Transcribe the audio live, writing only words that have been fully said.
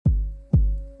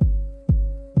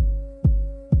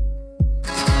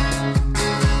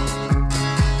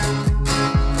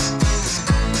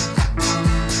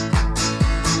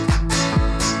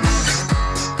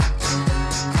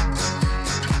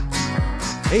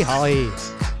Hey, Holly.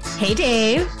 Hey,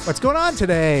 Dave. What's going on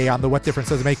today on the What Difference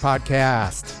Does It Make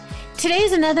podcast? Today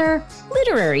is another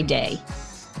literary day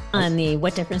on the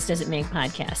What Difference Does It Make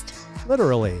podcast.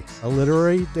 Literally. A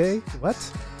literary day? What?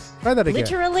 Try that again.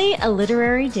 Literally a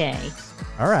literary day.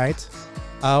 All right.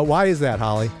 Why is that,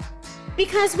 Holly?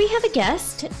 Because we have a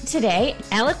guest today.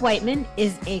 Alec Whiteman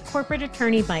is a corporate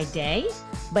attorney by day,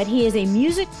 but he is a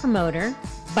music promoter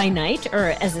by night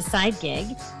or as a side gig.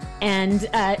 And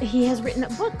he has written a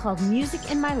book called Music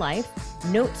in My Life,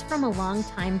 Notes from a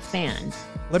Longtime Fan.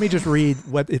 Let me just read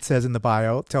what it says in the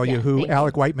bio, tell you who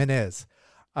Alec Whiteman is.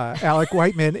 Alec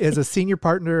Whiteman is a senior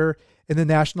partner in the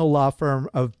national law firm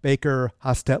of Baker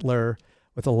Hostetler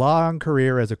with a long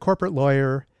career as a corporate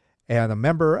lawyer and a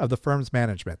member of the firm's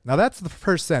management. Now, that's the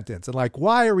first sentence. And like,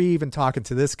 why are we even talking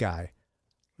to this guy?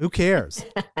 Who cares?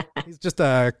 He's just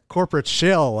a corporate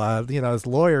shill, his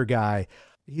lawyer guy.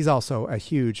 He's also a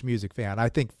huge music fan. I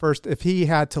think first, if he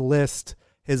had to list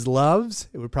his loves,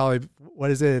 it would probably,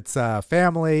 It's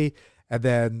family and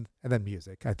then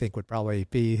music, I think would probably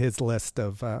be his list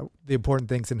of the important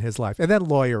things in his life. And then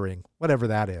lawyering, whatever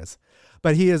that is.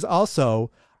 But he's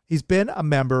been a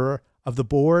member of the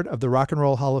board of the Rock and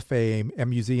Roll Hall of Fame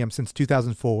and Museum since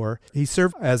 2004. He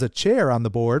served as a chair on the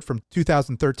board from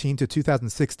 2013 to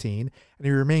 2016, and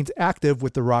he remains active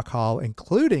with the Rock Hall,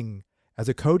 including as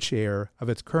a co-chair of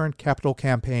its current capital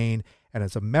campaign and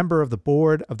as a member of the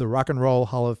board of the Rock and Roll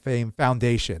Hall of Fame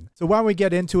Foundation. So why don't we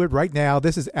get into it right now?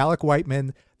 This is Alec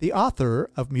Whiteman, the author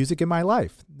of Music in My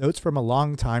Life, Notes from a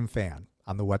Longtime Fan,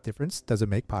 on the What Difference Does It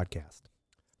Make podcast.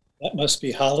 That must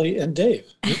be Holly and Dave.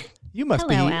 You must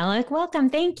Hello, Alec. Welcome.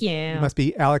 Thank you. You must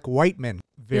be Alec Whiteman.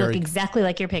 You look exactly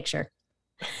like your picture.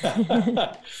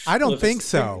 I don't think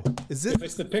so. If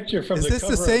it's the picture from is this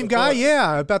the same guy?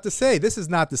 Yeah, about to say this is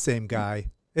not the same guy.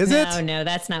 Is it? No,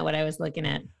 that's not what I was looking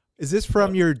at. Is this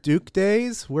from your Duke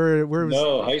days? Where was?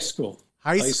 No, high school.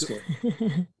 High school.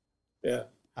 Yeah.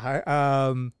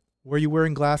 Were you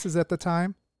wearing glasses at the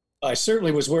time? I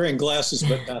certainly was wearing glasses,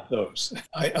 but not those.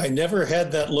 I never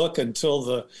had that look until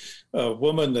the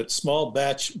woman that Small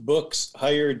Batch Books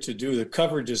hired to do the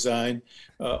cover design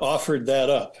offered that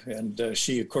up. And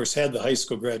she, of course, had the high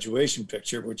school graduation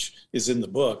picture, which is in the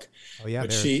book. Oh, yeah.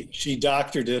 But she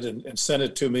doctored it and sent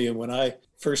it to me. And when I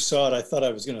first saw it, I thought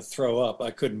I was going to throw up. I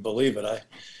couldn't believe it.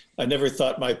 I never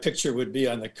thought my picture would be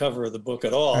on the cover of the book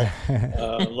at all,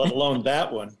 let alone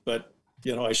that one. But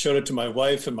I showed it to my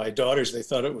wife and my daughters. They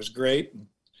thought it was great.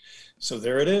 So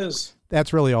there it is.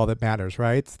 That's really all that matters,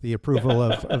 right? The approval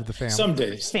of the family. Some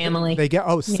days. Family. They get,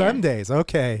 some days.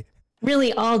 Okay.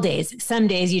 Really all days. Some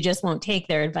days you just won't take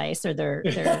their advice or their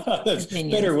That's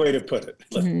opinions. a better way to put it.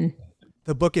 Mm-hmm.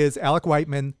 The book is Alec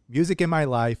Whiteman, Music in My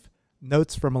Life,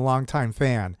 Notes from a Longtime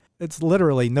Fan. It's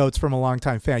literally notes from a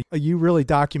longtime fan. You really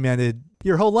documented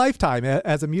your whole lifetime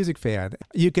as a music fan.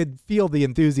 You could feel the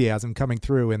enthusiasm coming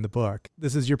through in the book.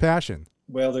 This is your passion.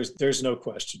 Well, there's no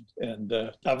question. And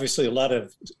obviously a lot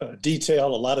of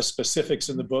detail, a lot of specifics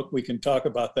in the book. We can talk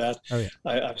about that. Oh,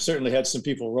 yeah. I've certainly had some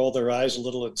people roll their eyes a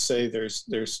little and say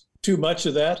there's too much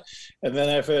of that. And then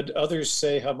I've had others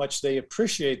say how much they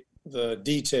appreciate the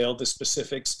detail, the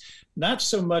specifics, not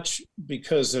so much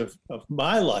because of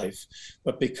my life,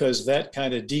 but because that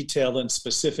kind of detail and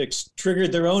specifics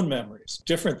triggered their own memories,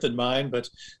 different than mine, but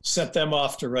sent them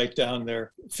off to write down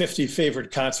their 50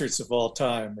 favorite concerts of all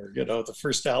time, or, the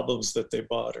first albums that they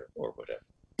bought or whatever.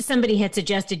 Somebody had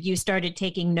suggested you started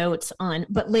taking notes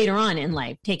but later on in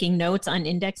life, taking notes on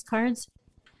index cards.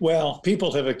 Well,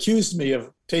 people have accused me of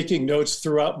taking notes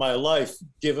throughout my life,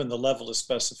 given the level of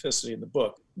specificity in the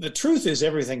book. The truth is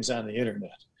everything's on the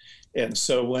internet. And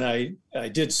so when I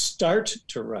did start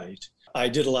to write, I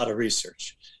did a lot of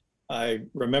research. I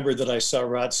remember that I saw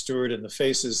Rod Stewart in the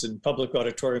Faces in Public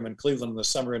Auditorium in Cleveland in the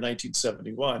summer of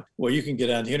 1971. Well, you can get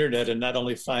on the internet and not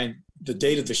only find the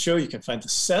date of the show, you can find the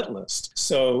set list.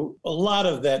 So a lot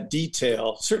of that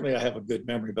detail, certainly I have a good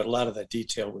memory, but a lot of that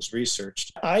detail was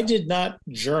researched. I did not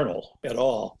journal at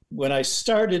all. When I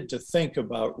started to think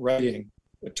about writing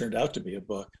what turned out to be a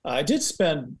book, I did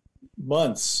spend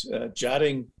months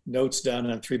jotting notes down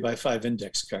on 3x5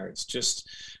 index cards, just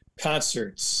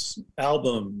concerts,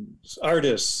 albums,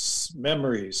 artists,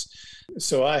 memories.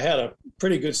 So I had a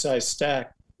pretty good sized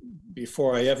stack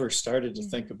before I ever started to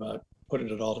think about putting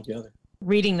it all together.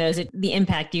 Reading those, the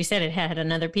impact you said it had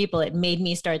on other people, it made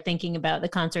me start thinking about the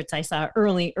concerts I saw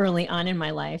early on in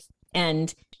my life.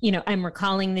 And, I'm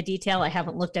recalling the detail. I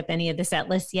haven't looked up any of the set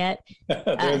lists yet.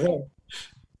 They're there.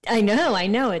 I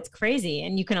know. It's crazy.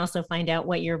 And you can also find out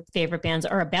what your favorite bands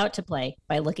are about to play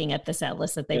by looking at the set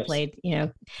list that they played,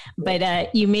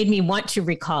 But you made me want to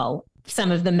recall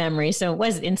some of the memories. So it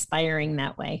was inspiring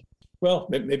that way. Well,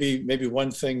 maybe one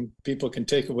thing people can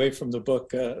take away from the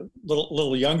book,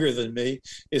 little younger than me,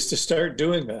 is to start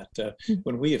doing that.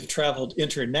 When we have traveled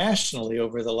internationally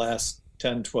over the last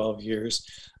 10, 12 years,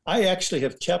 I actually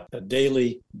have kept a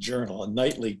daily journal, a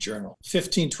nightly journal,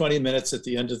 15, 20 minutes at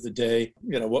the end of the day,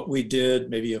 what we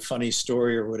did, maybe a funny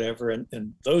story or whatever.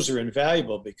 And those are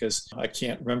invaluable because I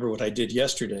can't remember what I did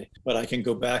yesterday, but I can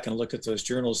go back and look at those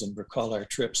journals and recall our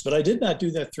trips. But I did not do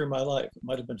that through my life. It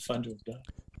might have been fun to have done.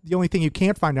 The only thing you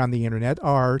can't find on the internet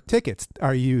are tickets.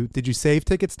 Did you save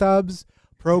ticket stubs,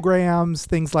 programs,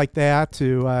 things like that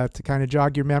to kind of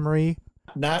jog your memory?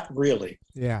 Not really.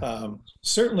 Yeah.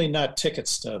 Certainly not ticket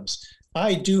stubs.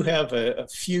 I do have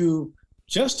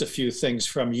just a few things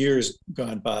from years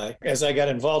gone by. As I got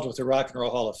involved with the Rock and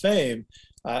Roll Hall of Fame,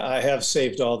 I have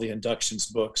saved all the inductions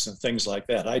books and things like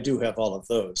that. I do have all of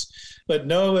those. But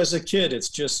no, as a kid, it's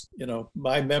just,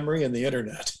 my memory and the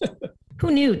internet. Who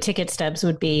knew ticket stubs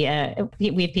would be,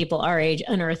 we have people our age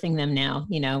unearthing them now,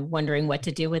 wondering what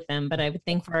to do with them. But I would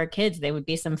think for our kids, they would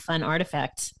be some fun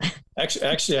artifacts.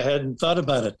 Actually, I hadn't thought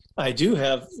about it. I do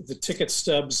have the ticket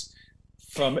stubs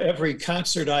from every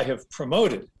concert I have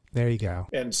promoted. There you go.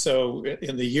 And so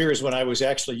in the years when I was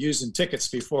actually using tickets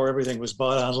before everything was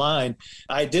bought online,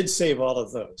 I did save all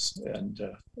of those, and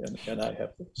I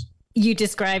have those. You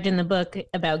described in the book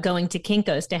about going to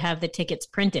Kinko's to have the tickets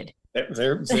printed.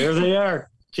 There they are.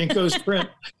 Kinko's print.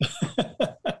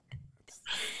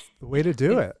 The way to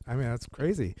do it. I mean, that's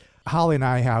crazy. Holly and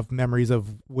I have memories of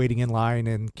waiting in line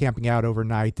and camping out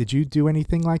overnight. Did you do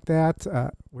anything like that?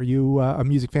 Were you a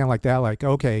music fan like that? Like,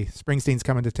 okay, Springsteen's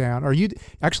coming to town. Or you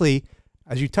actually,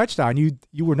 as you touched on,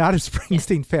 you were not a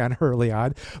Springsteen fan early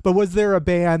on, but was there a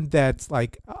band that's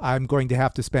like, I'm going to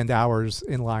have to spend hours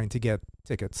in line to get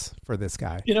tickets for this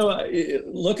guy?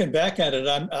 Looking back at it,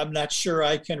 I'm not sure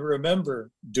I can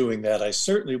remember doing that. I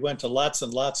certainly went to lots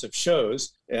and lots of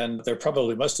shows, and there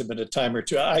probably must have been a time or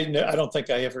two. I don't think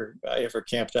I ever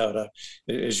camped out.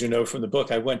 As you know from the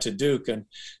book, I went to Duke, and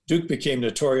Duke became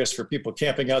notorious for people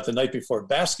camping out the night before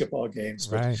basketball games.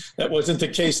 But right. That wasn't the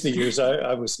case the years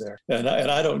I was there, and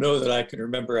I don't know that I can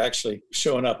remember actually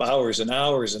showing up hours and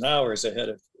hours and hours ahead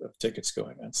of tickets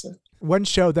going on sale. One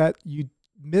show that you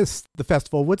missed, the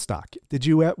Festival of Woodstock.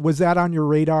 Was that on your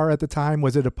radar at the time?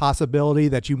 Was it a possibility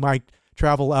that you might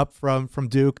travel up from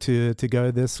Duke to go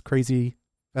to this crazy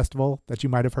festival that you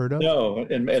might have heard of? No,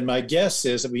 and my guess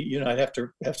is that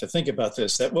I'd have to think about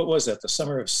this. What was that? The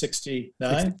summer of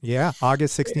 '69? Yeah,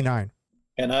 August '69.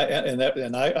 And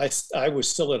I was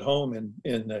still at home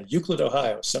in Euclid,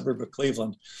 Ohio, suburb of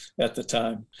Cleveland at the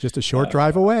time. Just a short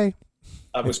drive away.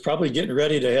 I was probably getting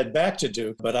ready to head back to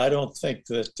Duke, but I don't think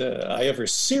that I ever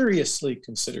seriously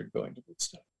considered going to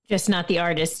Woodstock. Just not the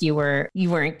artist you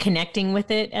weren't connecting with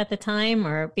it at the time,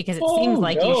 or because it seemed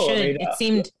like you should. I mean, it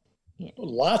seemed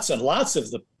lots and lots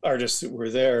of the artists that were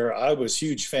there, I was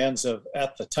huge fans of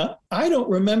at the time. I don't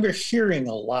remember hearing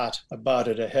a lot about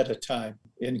it ahead of time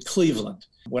in Cleveland.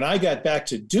 When I got back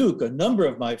to Duke, a number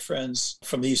of my friends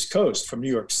from the East Coast, from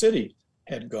New York City,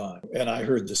 had gone, and I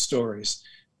heard the stories.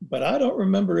 But I don't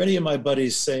remember any of my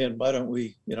buddies saying, why don't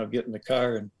we, get in the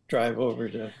car and drive over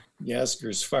to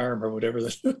Yasgur's farm or whatever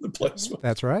the place was.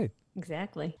 That's right.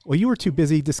 Exactly. Well, you were too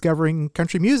busy discovering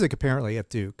country music, apparently, at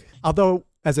Duke. Although,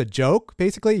 as a joke,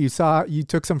 basically, you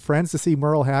took some friends to see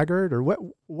Merle Haggard, or what?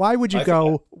 Why would you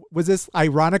go? Was this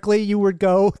ironically you would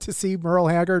go to see Merle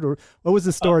Haggard, or what was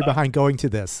the story behind going to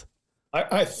this?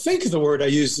 I think the word I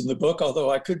used in the book, although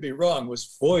I could be wrong,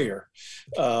 was voyeur.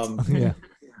 Yeah.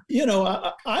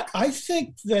 I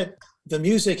think that the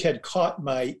music had caught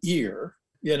my ear,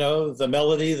 the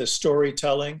melody, the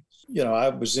storytelling. I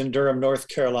was in Durham, North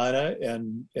Carolina,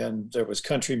 and there was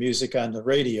country music on the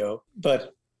radio.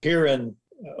 But here in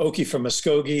Okie from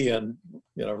Muskogee and,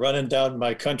 running down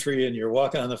my country and you're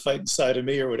walking on the fighting side of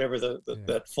me or whatever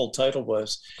that full title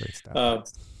was, great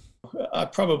stuff. I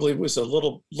probably was a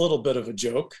little bit of a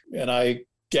joke. And I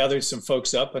gathered some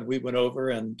folks up and we went over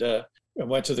and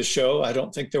went to the show. I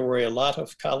don't think there were a lot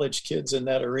of college kids in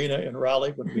that arena in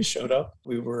Raleigh when we showed up.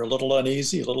 We were a little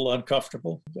uneasy, a little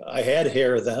uncomfortable. I had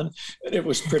hair then, and it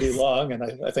was pretty long. And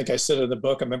I think I said in the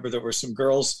book, I remember there were some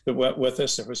girls that went with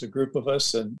us. There was a group of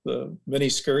us and the mini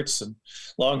skirts and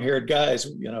long-haired guys.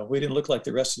 We didn't look like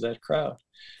the rest of that crowd.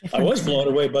 I was blown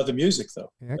away by the music,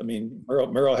 though. Yeah. I mean,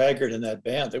 Merle Haggard and that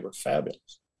band, they were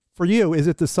fabulous. For you, is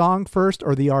it the song first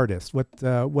or the artist?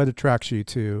 What attracts you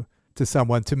to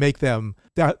someone to make them,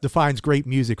 that defines great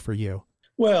music for you?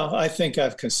 Well, I think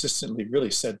I've consistently really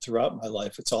said throughout my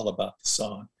life, it's all about the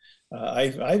song.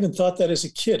 I even thought that as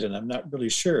a kid, and I'm not really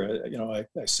sure.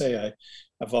 I say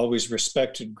I've always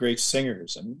respected great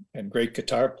singers and great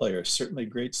guitar players, certainly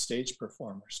great stage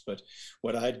performers. But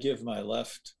what I'd give my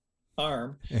left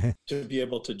arm to be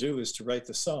able to do is to write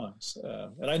the songs.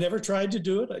 And I never tried to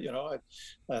do it. You know,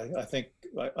 I think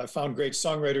I found great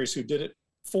songwriters who did it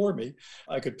for me.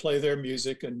 I could play their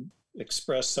music and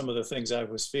express some of the things I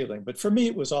was feeling. But for me,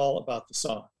 it was all about the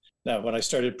song. Now, when I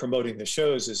started promoting the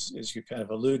shows, as you kind of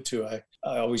allude to, I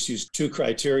always used two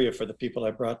criteria for the people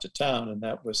I brought to town, and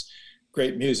that was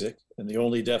great music. And the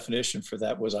only definition for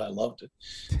that was I loved it,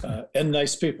 and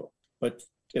nice people. But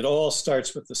it all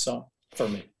starts with the song for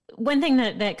me. One thing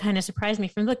that kind of surprised me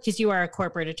from the book is you are a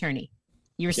corporate attorney.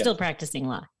 You're still practicing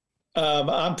law.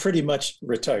 I'm pretty much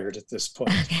retired at this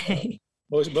point. Okay.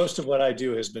 Most of what I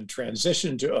do has been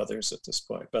transitioned to others at this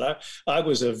point. But I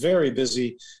was a very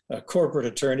busy corporate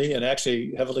attorney and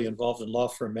actually heavily involved in law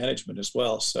firm management as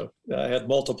well. So I had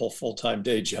multiple full-time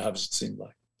day jobs, it seemed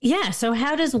like. Yeah. So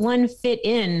how does one fit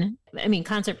in? I mean,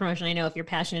 concert promotion, I know if you're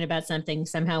passionate about something,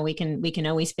 somehow we can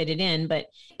always fit it in. But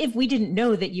if we didn't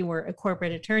know that you were a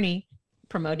corporate attorney,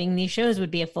 promoting these shows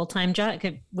would be a full-time job.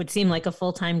 It would seem like a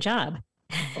full-time job.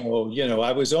 Oh, you know,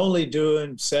 I was only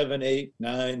doing 7, 8,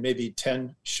 9, maybe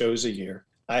 10 shows a year.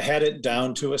 I had it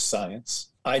down to a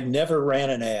science. I never ran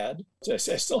an ad. I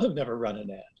still have never run an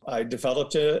ad. I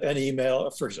developed an email,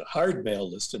 first a hard mail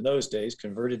list in those days,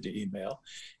 converted to email.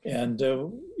 And,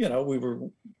 you know, we were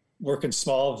working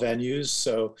small venues.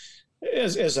 So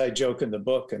as I joke in the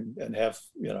book and have,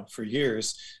 you know, for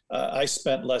years, I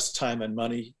spent less time and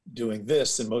money doing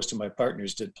this than most of my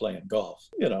partners did playing golf.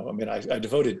 You know, I mean, I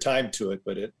devoted time to it,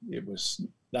 but it was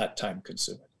not time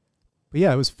consuming. But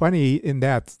yeah, it was funny in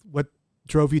that what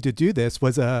drove you to do this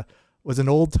was an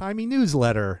old-timey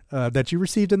newsletter that you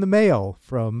received in the mail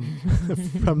from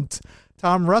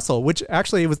Tom Russell, which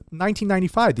actually it was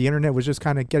 1995. The internet was just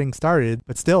kind of getting started,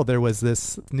 but still there was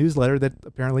this newsletter that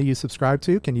apparently you subscribed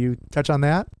to. Can you touch on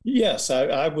that? Yes,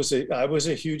 I was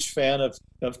a huge fan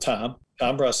of Tom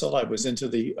Russell. I was into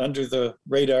the under the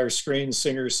radar screen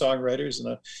singers, songwriters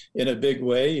in a big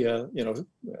way, you know,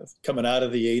 coming out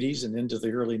of the 80s and into the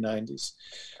early 90s.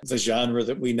 The genre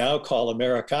that we now call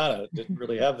Americana didn't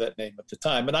really have that name at the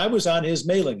time. And I was on his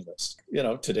mailing list. You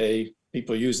know, today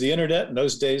people use the internet. In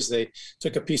those days, they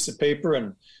took a piece of paper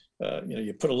and you know,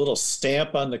 you put a little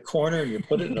stamp on the corner and you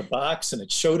put it in a box and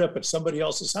it showed up at somebody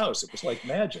else's house. It was like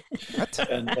magic.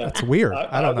 And, that's weird.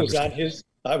 I don't understand.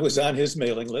 I was on his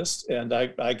mailing list, and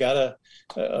I got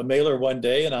a mailer one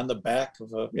day, and on the back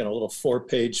of a little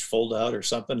 4-page fold out or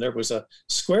something, there was a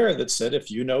square that said, if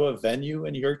you know a venue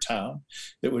in your town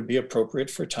that would be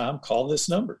appropriate for Tom, call this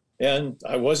number. And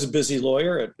I was a busy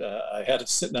lawyer. I had it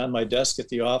sitting on my desk at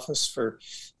the office for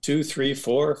 2, 3,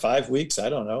 4, 5 weeks. I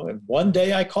don't know. And one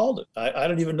day I called it. I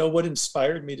don't even know what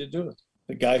inspired me to do it.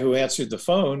 The guy who answered the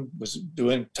phone was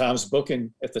doing Tom's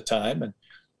booking at the time. And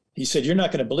he said, you're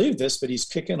not going to believe this, but he's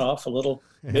kicking off a little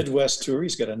Midwest tour.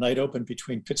 He's got a night open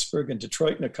between Pittsburgh and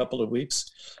Detroit in a couple of weeks.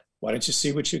 Why don't you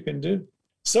see what you can do?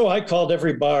 So I called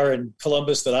every bar in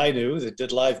Columbus that I knew that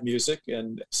did live music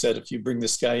and said, if you bring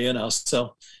this guy in, I'll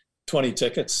sell 20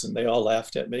 tickets. And they all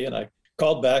laughed at me. And I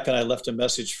called back and I left a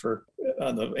message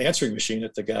on the answering machine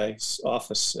at the guy's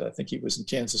office. I think he was in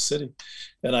Kansas City.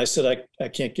 And I said, I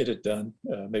can't get it done,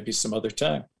 maybe some other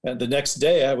time. And the next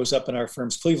day I was up in our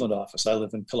firm's Cleveland office. I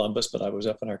live in Columbus, but I was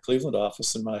up in our Cleveland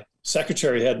office and my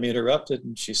secretary had me interrupted.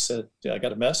 And she said, I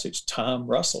got a message, Tom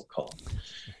Russell called.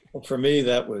 Well, for me,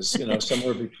 that was,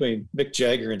 somewhere between Mick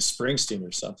Jagger and Springsteen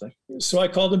or something. So I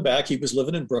called him back. He was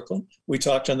living in Brooklyn. We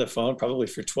talked on the phone probably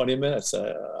for 20 minutes.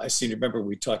 I seem to remember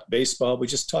we talked baseball. We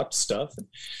just talked stuff.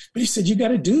 But he said, you got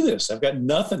to do this. I've got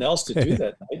nothing else to do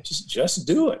that night. Just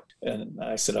do it. And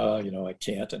I said, I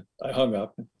can't. And I hung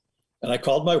up. And I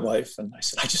called my wife and I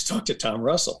said, I just talked to Tom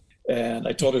Russell. And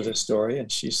I told her this story.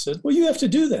 And she said, well, you have to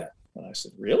do that. And I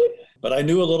said, really? But I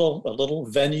knew a little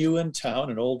venue in town,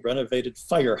 an old renovated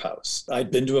firehouse.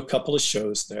 I'd been to a couple of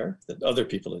shows there that other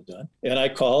people had done. And I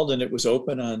called and it was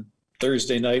open on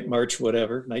Thursday night, March,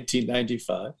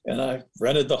 1995. And I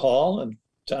rented the hall and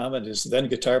Tom and his then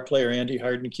guitar player, Andy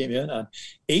Harden, came in. On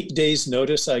 8 days'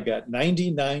 notice, I got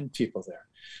 99 people there.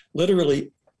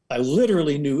 I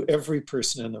literally knew every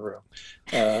person in the room,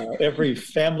 every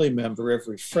family member,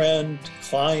 every friend,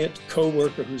 client,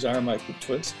 coworker whose arm I could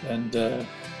twist. And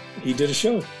he did a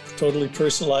show, totally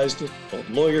personalized it, told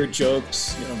lawyer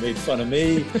jokes, made fun of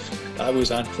me. I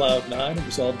was on cloud 9. It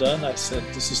was all done. I said,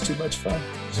 this is too much fun.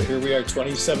 So here we are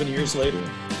 27 years later,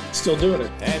 still doing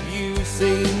it. Have you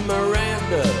seen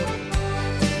Miranda?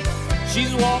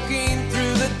 She's walking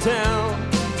through the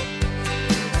town.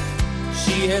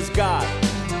 She has got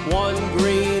one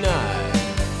green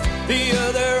eye, the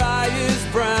other eye is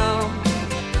frown.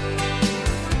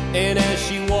 And as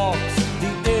she walks,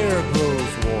 the air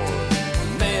grows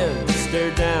warm. Men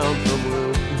stare down from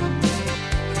rooms.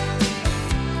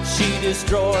 She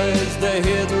destroys the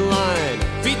hidden line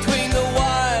between the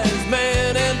wise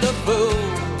man and the fool.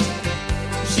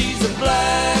 She's a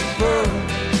blackbird.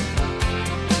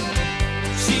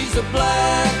 She's a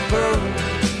blackbird.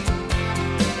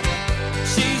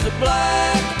 She's a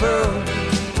blackbird.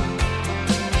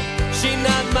 She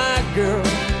not my girl.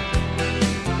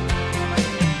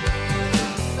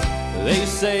 They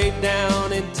say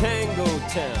down in Tango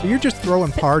Town. So you're just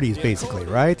throwing parties, basically,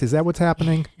 right? Is that what's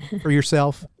happening for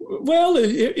yourself? Well,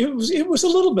 it was a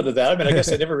little bit of that. I mean, I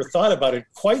guess I never thought about it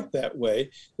quite that way.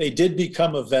 They did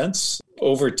become events.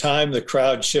 Over time, the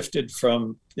crowd shifted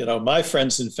from, my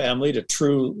friends and family to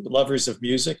true lovers of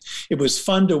music. It was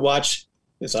fun to watch,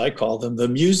 as I call them, the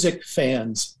music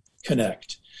fans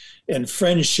connect and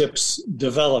friendships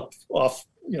develop off,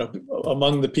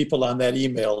 among the people on that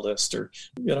email list, or,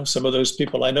 some of those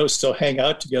people I know still hang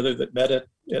out together that met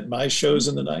at my shows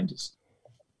in the 90s.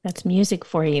 That's music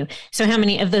for you. So how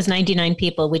many of those 99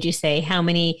 people would you say, how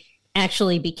many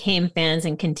actually became fans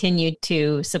and continued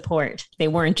to support? They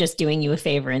weren't just doing you a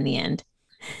favor in the end.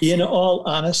 In all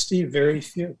honesty, very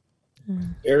few.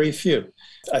 Very few.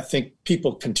 I think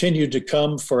people continued to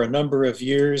come for a number of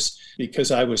years because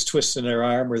I was twisting their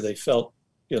arm, or they felt,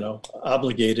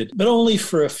 obligated, but only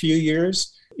for a few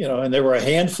years, and there were a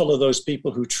handful of those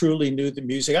people who truly knew the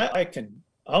music. I can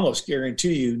almost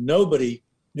guarantee you nobody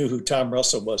knew who Tom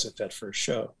Russell was at that first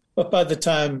show. But by the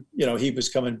time, he was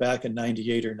coming back in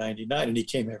 98 or 99, and he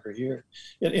came every year,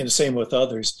 and the same with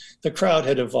others, the crowd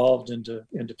had evolved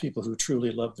into people who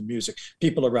truly loved the music.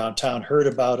 People around town heard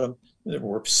about him. There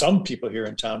were some people here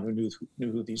in town who knew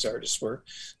who these artists were.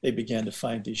 They began to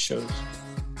find these shows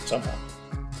somehow.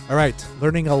 All right,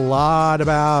 learning a lot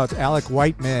about Alec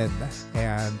Whiteman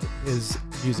and his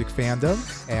music fandom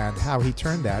and how he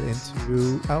turned that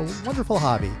into a wonderful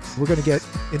hobby. We're going to get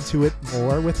into it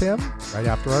more with him right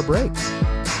after our break.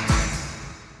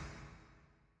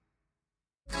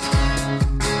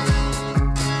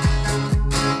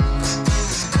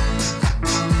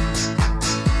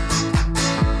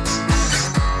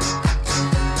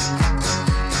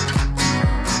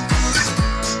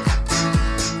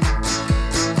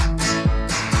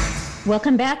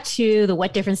 Welcome back to the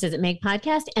What Difference Does It Make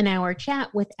podcast and our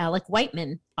chat with Alec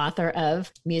Whiteman, author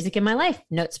of Music in My Life,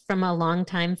 Notes from a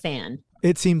Longtime Fan.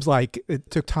 It seems like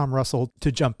it took Tom Russell to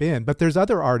jump in, but there's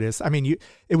other artists. I mean,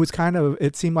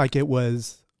 it seemed like it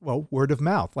was, word of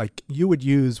mouth. Like you would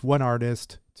use one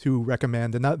artist to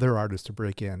recommend another artist to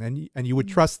break in, and you would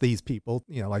trust these people,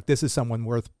 like this is someone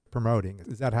worth promoting.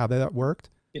 Is that how that worked?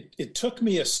 It took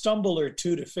me a stumble or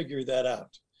two to figure that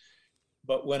out.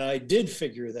 But when I did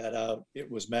figure that out, it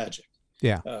was magic.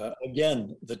 Yeah.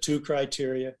 Again, the two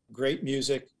criteria: great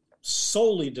music,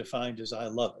 solely defined as I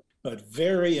love it, but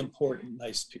very important,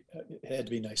 it had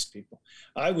to be nice people.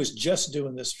 I was just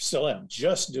doing this, still am,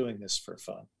 just doing this for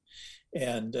fun.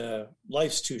 And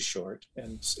life's too short.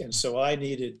 And so I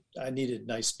needed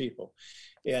nice people.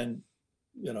 And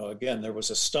again, there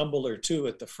was a stumble or two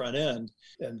at the front end.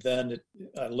 And then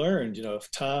I learned,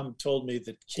 if Tom told me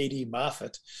that Katie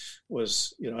Moffett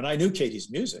was, and I knew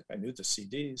Katie's music, I knew the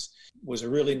CDs, was a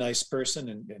really nice person.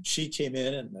 And she came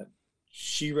in and then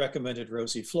she recommended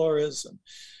Rosie Flores. And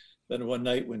then one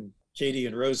night when Katie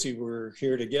and Rosie were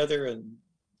here together and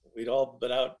we'd all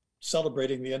been out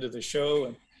celebrating the end of the show,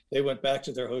 and they went back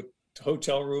to their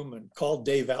hotel room and called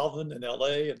Dave Alvin in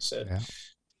LA and said,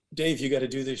 Dave, you got to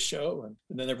do this show. And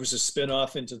then there was a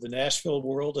spin-off into the Nashville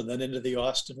world and then into the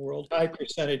Austin world. A high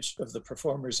percentage of the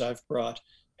performers I've brought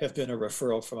have been a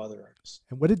referral from other artists.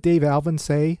 And what did Dave Alvin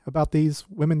say about these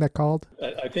women that called?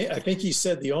 I think he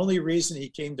said the only reason he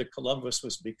came to Columbus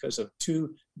was because of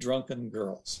two drunken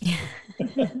girls.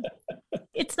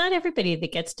 It's not everybody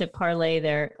that gets to parlay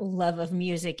their love of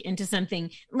music into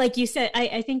something. Like you said,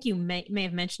 I think you may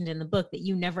have mentioned in the book that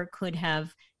you never could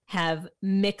have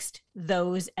mixed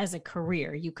those as a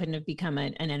career. You couldn't have become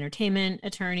an entertainment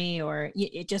attorney, or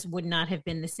it just would not have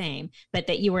been the same, but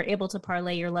that you were able to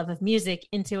parlay your love of music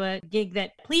into a gig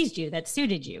that pleased you, that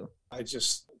suited you. I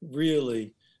just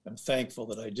really am thankful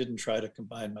that I didn't try to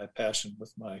combine my passion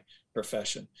with my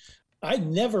profession. I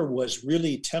never was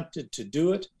really tempted to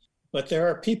do it, but there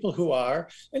are people who are,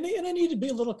 and I need to be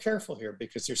a little careful here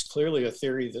because there's clearly a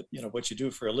theory that, what you do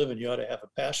for a living, you ought to have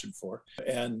a passion for.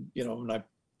 And, when I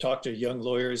talk to young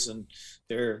lawyers and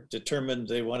they're determined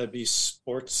they want to be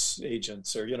sports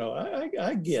agents, or,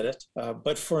 I get it.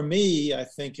 But for me, I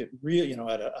think it really,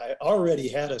 I already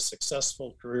had a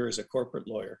successful career as a corporate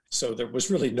lawyer. So there was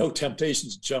really no temptation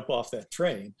to jump off that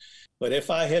train. But if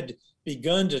I had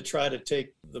begun to try to take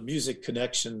the music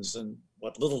connections and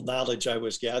what little knowledge I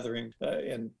was gathering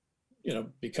and,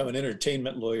 become an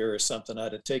entertainment lawyer or something,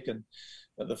 I'd have taken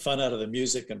the fun out of the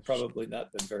music and probably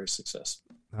not been very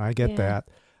successful. I get that.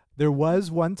 There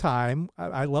was one time,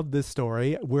 I love this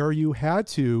story, where you had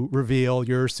to reveal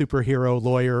your superhero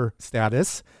lawyer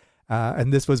status.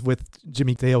 And this was with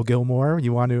Jimmie Dale Gilmore.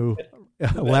 You want to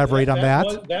elaborate on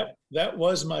that? That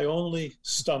was my only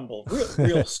stumble,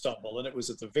 real stumble. And it was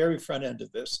at the very front end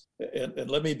of this. And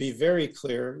let me be very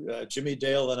clear. Jimmie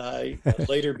Dale and I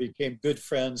later became good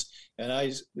friends. And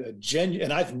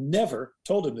I've never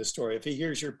told him this story. If he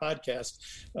hears your podcast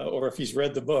or if he's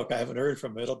read the book, I haven't heard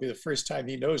from him. It'll be the first time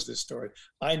he knows this story.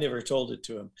 I never told it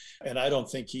to him. And I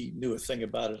don't think he knew a thing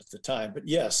about it at the time. But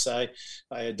yes, I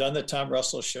had done the Tom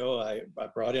Russell show. I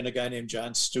brought in a guy named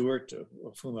Jon Stewart,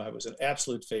 of whom I was an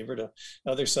absolute favorite,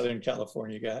 another Southern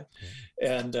California guy.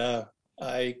 And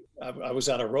I was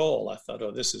on a roll. I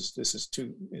thought, this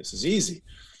is easy.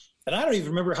 And I don't even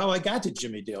remember how I got to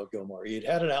Jimmie Dale Gilmore. He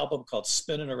had an album called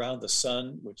Spinning Around the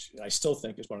Sun, which I still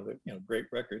think is one of the great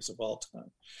records of all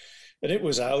time. And it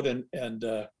was out, and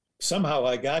somehow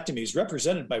I got to him. He's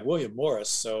represented by William Morris.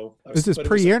 So this is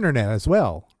pre-internet as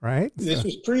well, right? This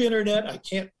was pre-internet.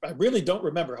 I really don't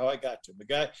remember how I got to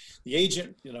him. The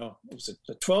agent, it was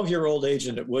a 12-year-old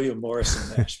agent at William Morris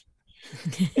in Nashville.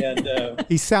 And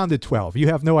he sounded 12. You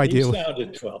have no idea. He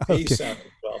sounded 12. Okay. He sounded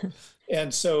 12.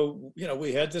 And so,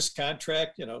 we had this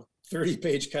contract,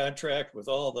 30-page contract with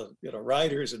all the,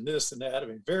 writers and this and that. I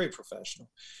mean, very professional.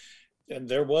 And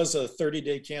there was a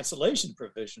 30-day cancellation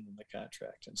provision in the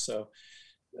contract. And so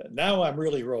now I'm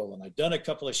really rolling. I've done a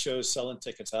couple of shows selling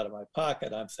tickets out of my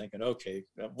pocket. I'm thinking, okay,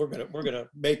 we're gonna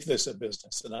make this a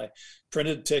business. And I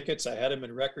printed tickets. I had them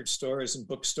in record stores and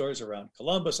bookstores around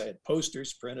Columbus. I had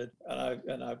posters printed,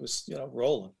 and I was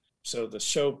rolling. So the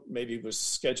show maybe was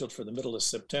scheduled for the middle of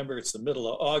September. It's the middle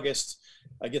of August.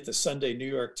 I get the Sunday New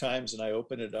York Times and I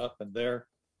open it up, and there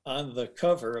on the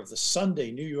cover of the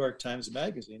Sunday New York Times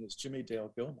magazine is Jimmie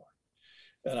Dale Gilmore.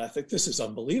 And I think this is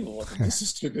unbelievable. I mean, this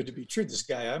is too good to be true. This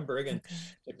guy I'm bringing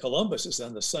to Columbus is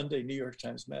on the Sunday New York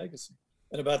Times magazine.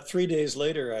 And about 3 days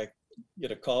later, I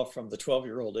get a call from the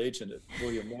 12-year-old agent at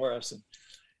William Morris. And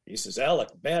he says, Alec,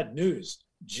 bad news.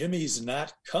 Jimmy's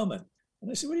not coming. And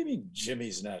I said, what do you mean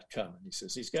Jimmy's not coming? He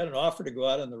says, he's got an offer to go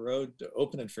out on the road to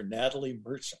open it for Natalie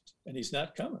Merchant, and he's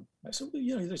not coming. I said,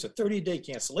 well, there's a 30-day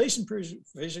cancellation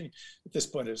provision. At this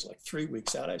point, it was like 3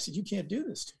 weeks out. I said, you can't do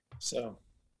this. So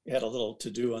we had a little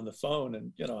to-do on the phone,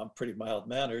 and, I'm pretty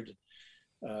mild-mannered.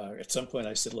 At some point,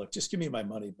 I said, look, just give me my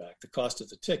money back. The cost of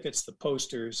the tickets, the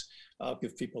posters, I'll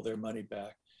give people their money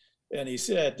back. And he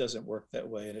said, it doesn't work that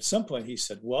way. And at some point, he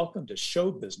said, welcome to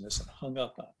show business, and hung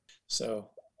up on me.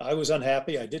 So I was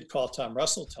unhappy. I did call Tom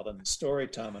Russell, tell him the story.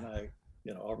 Tom and I,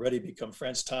 already become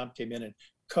friends. Tom came in and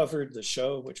covered the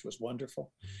show, which was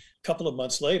wonderful. A couple of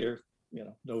months later,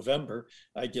 November,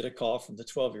 I get a call from the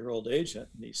 12-year-old agent,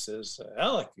 and he says,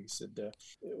 Alec, he said,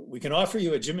 we can offer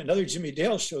you another Jimmie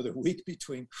Dale show the week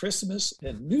between Christmas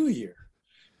and New Year.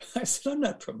 I said, I'm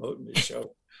not promoting the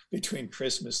show between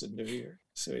Christmas and New Year.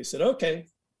 So he said, okay,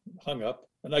 hung up.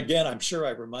 And again, I'm sure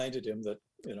I reminded him that,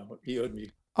 he owed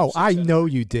me. Oh, I know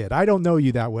you did. I don't know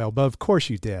you that well, but of course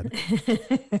you did.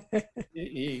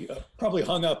 He probably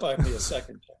hung up on me a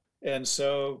second time. And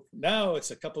so now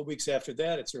it's a couple of weeks after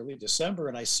that. It's early December,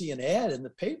 and I see an ad in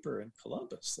the paper in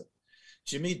Columbus that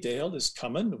Jimmie Dale is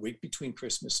coming the week between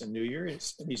Christmas and New Year, and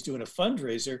he's doing a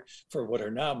fundraiser for what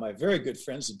are now my very good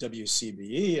friends at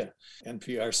WCBE, an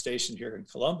NPR station here in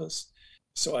Columbus.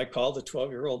 So I called the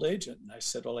 12-year-old agent, and I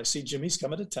said, well, I see Jimmy's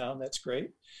coming to town. That's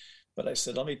great. But I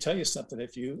said, let me tell you something.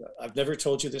 I've never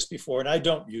told you this before, and I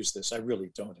don't use this. I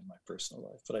really don't in my personal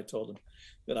life. But I told him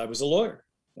that I was a lawyer.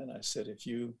 And I said, if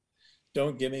you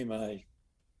don't give me my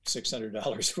 $600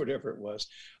 or whatever it was,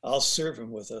 I'll serve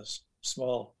him with a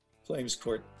small claims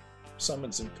court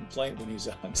summons and complaint when he's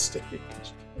on stage.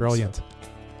 Brilliant. So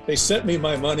they sent me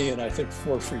my money and I think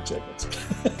 4 free tickets.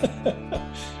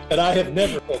 And I have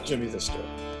never told Jimmy this story.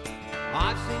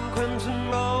 I've seen crimson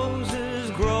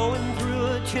roses growing through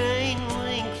a chain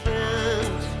link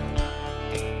fence.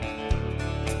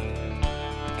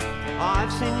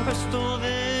 I've seen crystal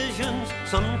visions,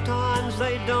 sometimes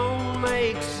they don't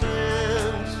make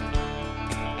sense.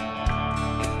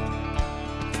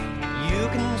 You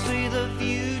can see the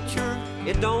future,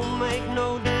 it don't make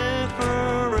no difference.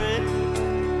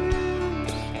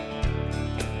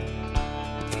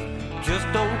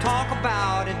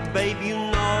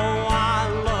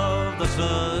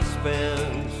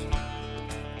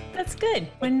 good.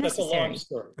 When That's a necessary. long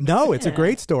story. No, it's a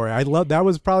great story. I love that.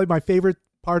 Was probably my favorite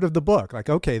part of the book. Like,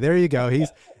 okay, there you go.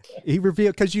 He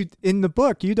revealed, because you in the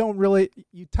book you don't really,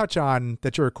 you touch on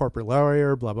that you're a corporate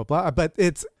lawyer, blah blah blah, but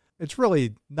it's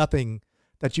really nothing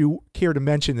that you care to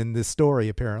mention in this story,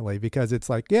 apparently, because it's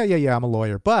like, yeah, I'm a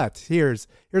lawyer, but here's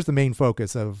the main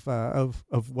focus of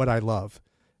what I love.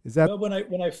 Is that? Well,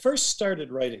 when I first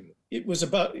started writing, it was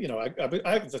about,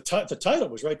 the title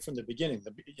was right from the beginning,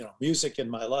 music in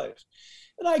my life,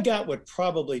 and I got what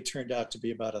probably turned out to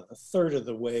be about a third of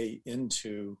the way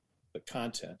into the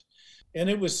content. And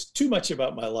it was too much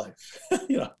about my life. I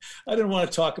didn't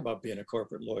want to talk about being a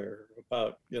corporate lawyer,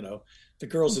 about, the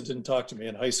girls that didn't talk to me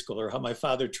in high school, or how my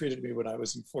father treated me when I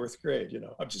was in fourth grade.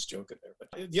 I'm just joking there.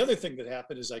 But the other thing that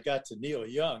happened is I got to Neil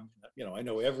Young. I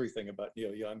know everything about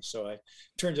Neil Young, so I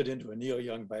turned it into a Neil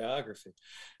Young biography.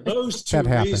 Those two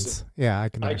reasons, yeah,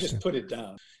 I just put it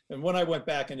down. And when I went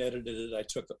back and edited it, I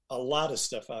took a lot of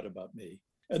stuff out about me.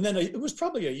 And then it was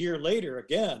probably a year later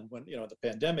again, when the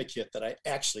pandemic hit, that I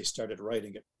actually started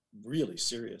writing it really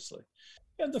seriously.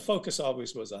 And the focus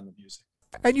always was on the music.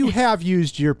 And you have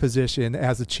used your position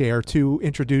as a chair to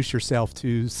introduce yourself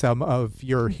to some of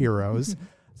your heroes,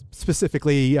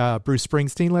 specifically Bruce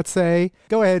Springsteen, let's say.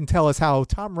 Go ahead and tell us how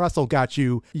Tom Russell got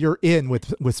you're in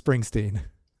with Springsteen.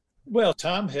 Well,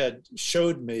 Tom had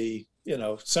showed me,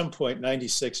 some point,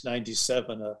 96,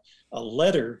 97, a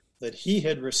letter that he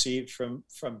had received from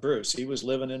Bruce. He was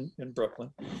living in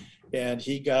Brooklyn, and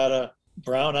he got a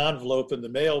brown envelope in the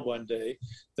mail one day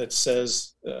that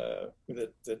says,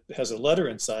 that has a letter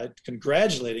inside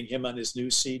congratulating him on his new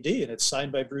CD, and it's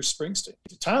signed by Bruce Springsteen.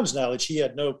 To Tom's knowledge, he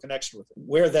had no connection with it.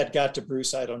 Where that got to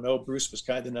Bruce, I don't know. Bruce was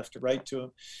kind enough to write to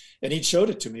him, and he showed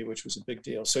it to me, which was a big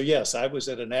deal. So yes, I was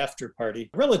at an after party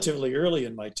relatively early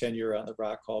in my tenure on the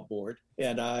Rock Hall board,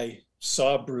 and I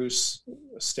saw Bruce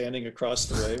standing across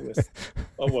the way with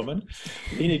a woman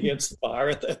leaning against the bar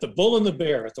at the Bull and the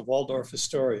Bear at the Waldorf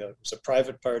Astoria. It was a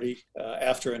private party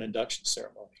after an induction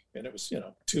ceremony. And it was,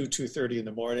 2:30 in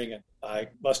the morning, and I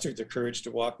mustered the courage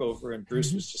to walk over, and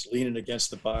Bruce was just leaning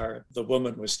against the bar. The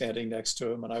woman was standing next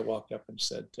to him, and I walked up and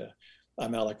said,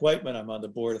 I'm Alec Whiteman. I'm on the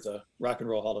board of the Rock and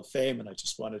Roll Hall of Fame, and I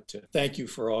just wanted to thank you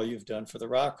for all you've done for the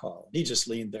Rock Hall. And he just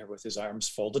leaned there with his arms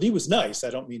folded. He was nice. I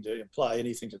don't mean to imply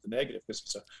anything to the negative, because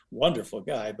he's a wonderful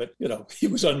guy, but he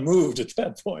was unmoved at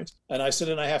that point. And I said,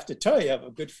 and I have to tell you, I have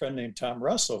a good friend named Tom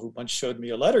Russell, who once showed me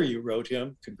a letter you wrote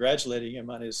him congratulating him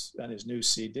on his new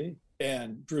CD.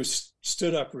 And Bruce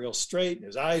stood up real straight, and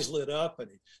his eyes lit up, and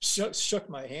he shook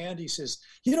my hand. He says,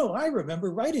 I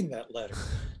remember writing that letter.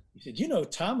 He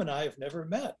said, Tom and I have never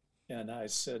met. And I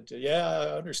said, yeah,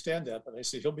 I understand that. But I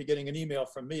said, he'll be getting an email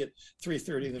from me at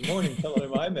 3:30 in the morning telling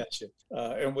him I met you.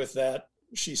 And with that,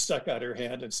 she stuck out her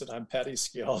hand and said, I'm Patty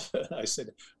Scialfa. And I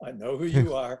said, I know who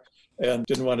you are. And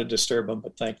didn't want to disturb them,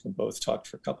 but thanked them both, talked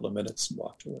for a couple of minutes, and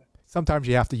walked away. Sometimes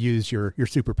you have to use your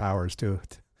superpowers to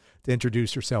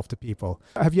introduce yourself to people.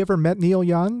 Have you ever met Neil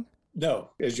Young?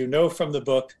 No. As you know from the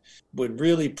book, when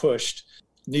really pushed,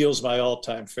 Neil's my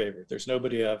all-time favorite. There's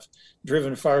nobody I've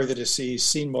driven farther to see,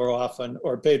 seen more often,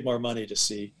 or paid more money to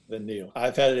see than Neil.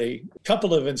 I've had a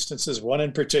couple of instances, one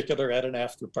in particular at an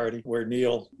after party, where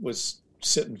Neil was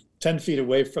sitting 10 feet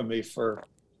away from me for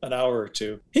an hour or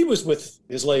two. He was with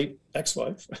his late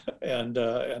ex-wife and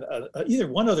either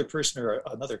one other person or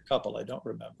another couple, I don't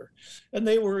remember. And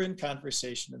they were in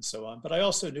conversation and so on. But I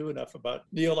also knew enough about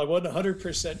Neil. I wasn't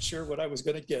 100% sure what I was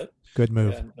going to get. Good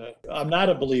move. And I'm not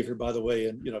a believer, by the way,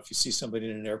 in, if you see somebody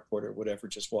in an airport or whatever,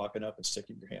 just walking up and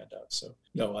sticking your hand out. So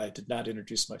no, I did not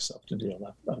introduce myself to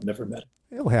Neil. I've never met him.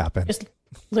 It'll happen. Just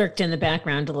lurked in the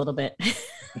background a little bit.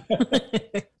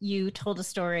 You told a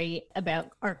story about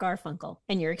Art Garfunkel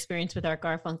and your experience with Art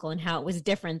Garfunkel and how it was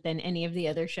different than any of the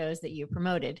other shows that you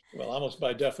promoted. Well, almost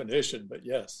by definition, but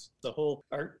yes, the whole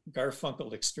Art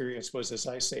Garfunkel experience was, as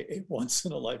I say, a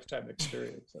once-in-a-lifetime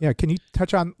experience. Yeah, can you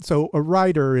touch on, so a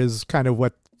writer is kind of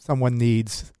what someone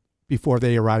needs before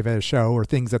they arrive at a show, or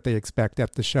things that they expect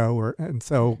at the show, and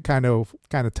so kind of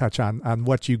touch on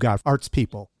what you got, Art's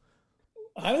people.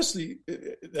 Honestly,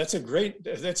 that's a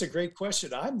great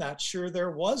question. I'm not sure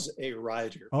there was a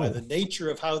writer by the nature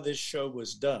of how this show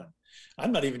was done.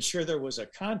 I'm not even sure there was a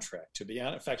contract, to be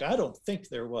honest. In fact, I don't think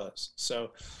there was.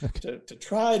 So to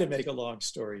try to make a long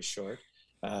story short,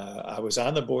 I was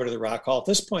on the board of the Rock Hall. At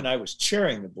this point, I was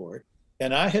chairing the board,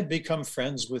 and I had become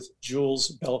friends with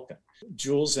Jules Belkin.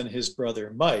 Jules and his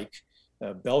brother, Mike,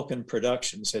 Belkin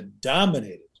Productions, had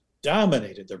dominated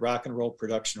the rock and roll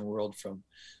production world from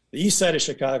the east side of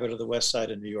Chicago to the west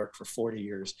side of New York for 40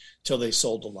 years till they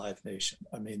sold to Live Nation.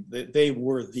 I mean, they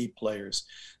were the players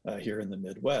here in the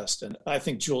Midwest. And I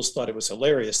think Jules thought it was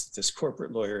hilarious that this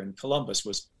corporate lawyer in Columbus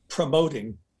was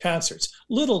promoting concerts.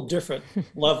 Little different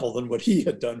level than what he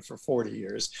had done for 40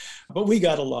 years. But we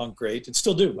got along great and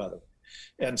still do, by the way.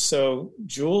 And so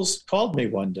Jules called me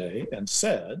one day and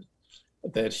said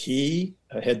that he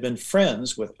had been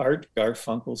friends with Art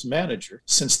Garfunkel's manager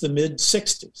since the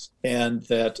mid-'60s, and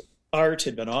that Art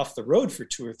had been off the road for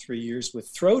 2 or 3 years with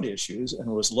throat issues and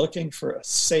was looking for a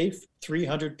safe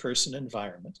 300-person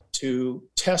environment to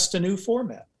test a new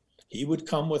format. He would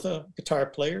come with a guitar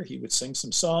player. He would sing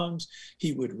some songs.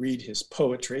 He would read his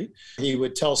poetry. He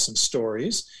would tell some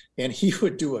stories, and he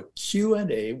would do a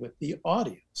Q&A with the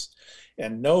audience.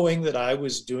 And knowing that I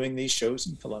was doing these shows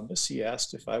in Columbus, he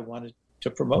asked if I wanted to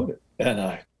promote it. And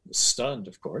I was stunned,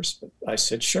 of course, but I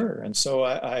said, sure. And so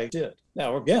I did.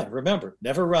 Now, again, remember,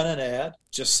 never run an ad,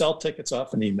 just sell tickets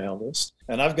off an email list.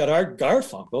 And I've got Art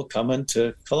Garfunkel coming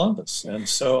to Columbus. And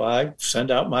so I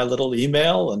send out my little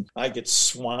email and I get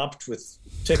swamped with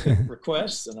ticket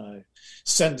requests, and I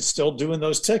still doing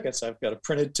those tickets. I've got a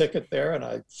printed ticket there and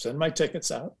I send my tickets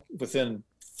out. Within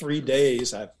 3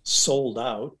 days, I've sold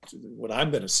out what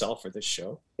I'm going to sell for this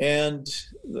show. And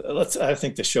I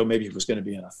think the show maybe was going to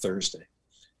be on a Thursday.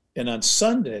 And on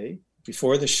Sunday,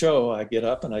 before the show, I get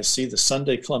up and I see the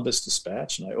Sunday Columbus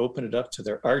Dispatch, and I open it up to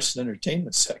their arts and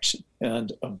entertainment section.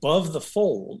 And above the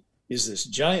fold is this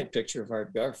giant picture of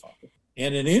Art Garfunkel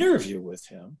and an interview with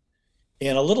him,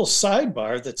 and a little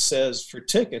sidebar that says, for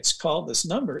tickets, call this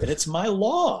number. And it's my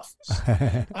law office.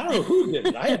 I don't know who did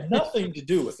it. I had nothing to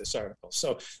do with this article.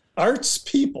 So Art's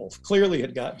people clearly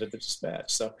had gotten to the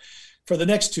Dispatch. So for the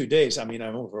next 2 days, I mean,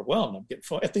 I'm overwhelmed. I'm getting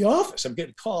at the office. I'm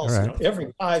getting calls. Right.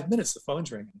 Every 5 minutes, the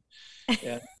phone's ringing.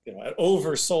 And I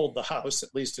oversold the house,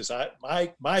 at least as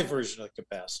my version of the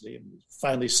capacity, and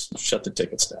finally shut the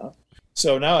tickets down.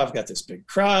 So now I've got this big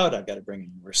crowd. I've got to bring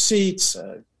in more seats.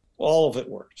 All of it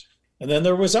worked. And then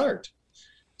there was Art.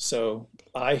 So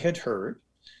I had heard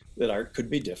that Art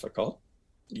could be difficult.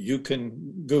 You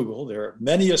can Google. There are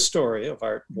many a story of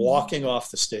Art walking off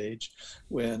the stage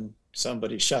when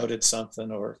somebody shouted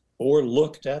something or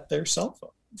looked at their cell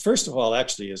phone. First of all,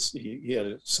 actually, he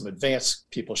had some advanced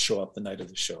people show up the night of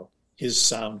the show, his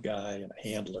sound guy and a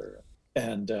handler.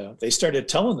 And they started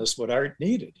telling us what Art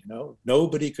needed.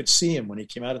 Nobody could see him when he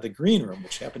came out of the green room,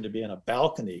 which happened to be on a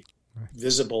balcony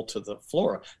visible to the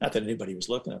floor. Not that anybody was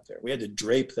looking up there. We had to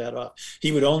drape that off.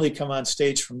 He would only come on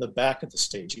stage from the back of the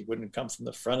stage. He wouldn't come from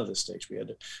the front of the stage. We had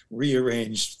to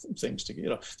rearrange things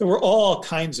to, there were all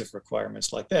kinds of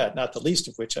requirements like that, not the least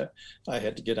of which I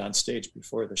had to get on stage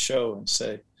before the show and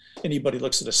say, anybody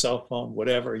looks at a cell phone,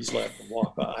 whatever, he's allowed to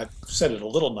walk on. I've said it a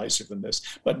little nicer than this,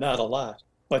 but not a lot.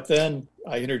 But then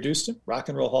I introduced him, Rock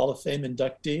and Roll Hall of Fame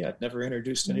inductee. I'd never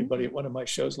introduced anybody at one of my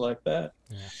shows like that.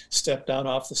 Yeah. Stepped down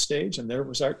off the stage, and there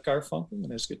was Art Garfunkel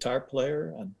and his guitar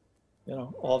player and,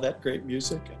 all that great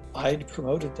music. I'd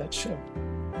promoted that show.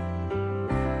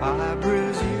 I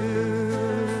bruise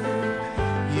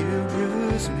you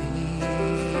bruise me.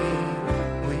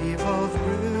 We both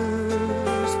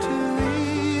bruise too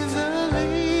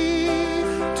easily.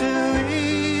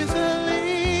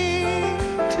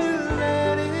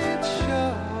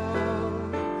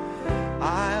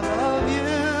 I love you,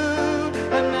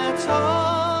 and that's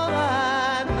all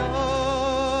I know.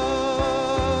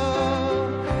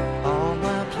 All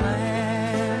my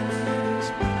plans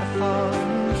have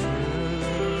fallen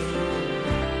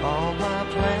through. All my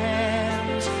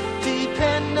plans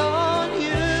depend on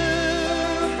you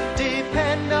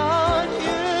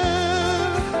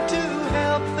to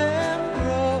help them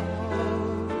grow.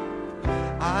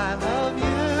 I love you,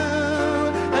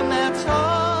 and that's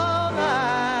all.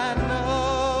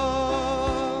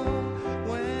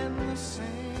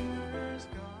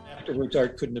 Afterwards,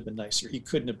 Art couldn't have been nicer. He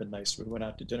couldn't have been nicer. We went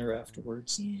out to dinner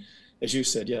afterwards. Yeah. As you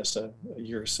said, yes, a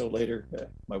year or so later,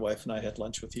 my wife and I had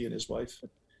lunch with he and his wife at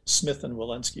Smith and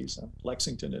Walensky's on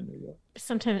Lexington in New York.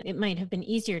 Sometimes it might have been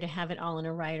easier to have it all in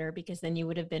a rider because then you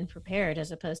would have been prepared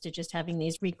as opposed to just having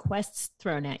these requests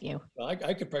thrown at you. Well, I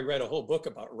could probably write a whole book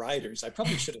about riders. I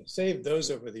probably should have saved those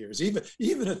over the years,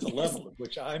 even at the level at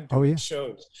which I'm doing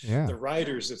shows. Yeah. The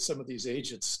riders that some of these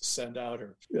agents send out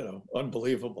are,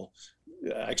 unbelievable.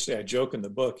 Actually, I joke in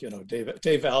the book,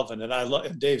 Dave Alvin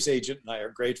and Dave's agent and I are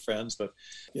great friends, but,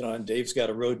 and Dave's got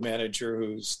a road manager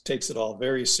who takes it all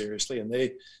very seriously, and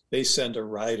they send a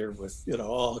rider with,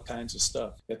 all kinds of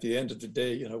stuff. At the end of the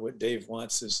day, what Dave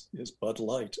wants is Bud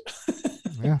Light.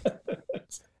 Yeah.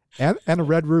 And a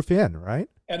Red Roof Inn, right?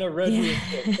 and a red room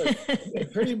full.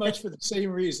 But pretty much for the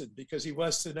same reason, because he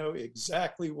wants to know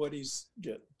exactly what he's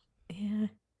getting. Yeah.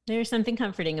 There's something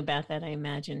comforting about that, I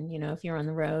imagine, if you're on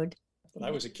the road. When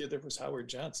I was a kid, there was Howard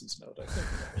Johnson's note, I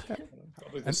think.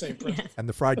 Probably the same principle. And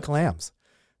the Fried Clams.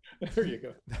 There you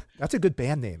go. That's a good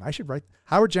band name. I should write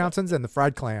Howard Johnson's and the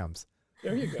Fried Clams.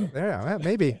 There you go. Yeah,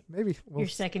 maybe. Your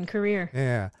second career.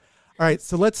 Yeah. All right,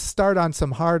 so let's start on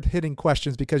some hard-hitting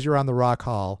questions because you're on the Rock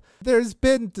Hall. There's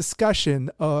been discussion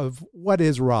of what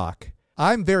is rock.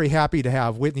 I'm very happy to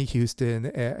have Whitney Houston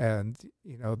and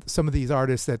some of these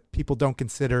artists that people don't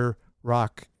consider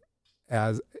rock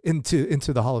as into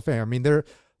the Hall of Fame. I mean, their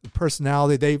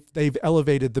personality, they've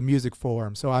elevated the music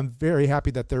form. So I'm very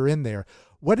happy that they're in there.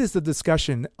 What is the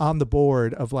discussion on the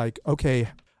board of like, okay,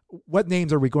 what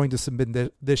names are we going to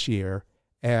submit this year?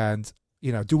 And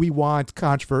do we want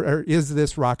controversy, or is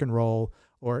this rock and roll,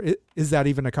 or is that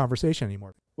even a conversation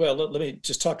anymore? Well, let me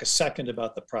just talk a second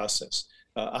about the process.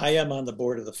 I am on the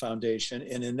board of the foundation,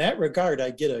 and in that regard,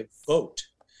 I get a vote,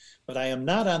 but I am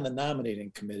not on the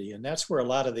nominating committee, and that's where a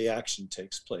lot of the action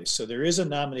takes place. So there is a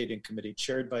nominating committee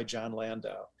chaired by John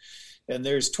Landau, and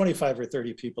there's 25 or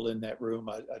 30 people in that room.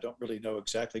 I don't really know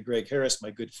exactly. Greg Harris,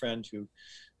 my good friend,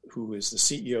 who is the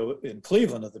CEO in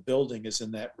Cleveland of the building, is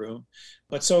in that room.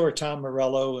 But so are Tom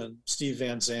Morello and Steve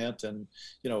Van Zandt and,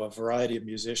 a variety of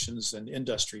musicians and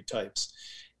industry types.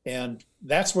 And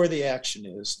that's where the action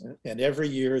is. And every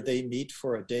year they meet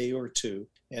for a day or two.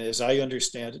 And as I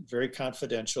understand it, very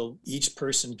confidential, each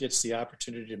person gets the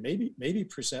opportunity to maybe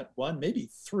present one,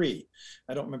 maybe three.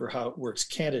 I don't remember how it works,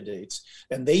 candidates.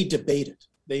 And they debate it.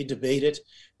 They debate it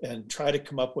and try to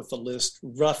come up with a list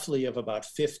roughly of about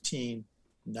 15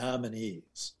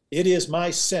 nominees. It is my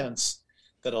sense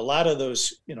that a lot of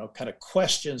those, kind of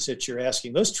questions that you're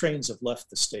asking, those trains have left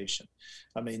the station.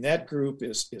 I mean, that group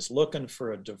is looking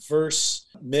for a diverse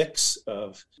mix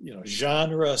of,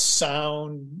 genre,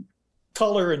 sound,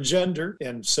 color, and gender.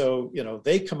 And so,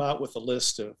 they come out with a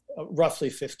list of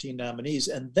roughly 15 nominees.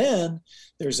 And then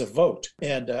there's a vote.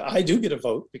 And I do get a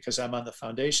vote because I'm on the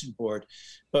foundation board.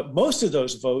 But most of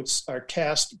those votes are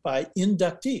cast by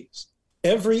inductees.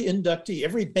 Every inductee,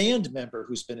 every band member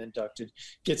who's been inducted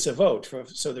gets a vote.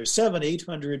 So there's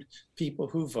 700-800 people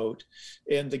who vote.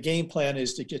 And the game plan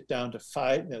is to get down to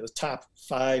the top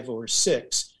 5 or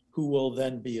 6 who will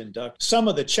then be inducted. Some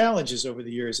of the challenges over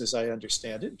the years, as I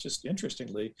understand it, just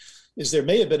interestingly, is there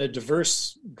may have been a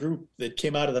diverse group that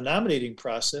came out of the nominating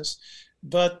process,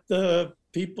 but the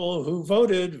people who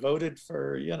voted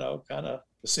for, kind of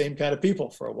the same kind of people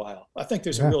for a while. I think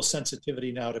there's a real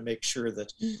sensitivity now to make sure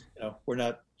that, we're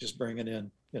not just bringing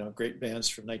in, great bands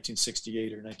from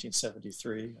 1968 or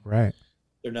 1973. Right.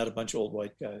 They're not a bunch of old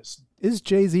white guys. Is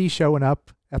Jay-Z showing up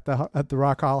at the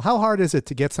Rock Hall? How hard is it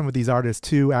to get some of these artists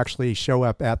to actually show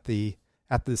up at the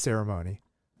ceremony?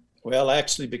 Well,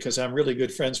 actually, because I'm really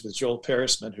good friends with Joel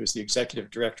Perisman, who's the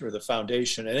executive director of the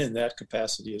foundation, and in that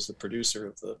capacity as the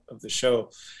producer of the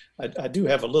show, I do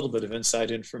have a little bit of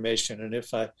inside information. And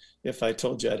if I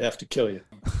told you, I'd have to kill you.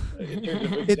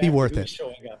 It'd be worth it.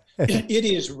 Showing up. It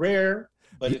is rare,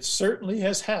 but it certainly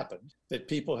has happened that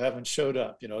people haven't showed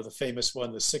up. The famous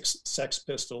one, the Sex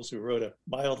Pistols, who wrote a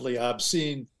mildly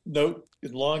obscene note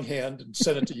in longhand and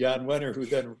sent it to Jan Wenner, who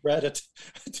then read it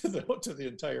to the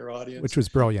entire audience, which was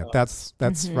brilliant. That's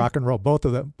rock and roll. Both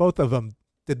of them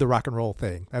did the rock and roll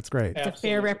thing. That's great. It's a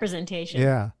fair representation.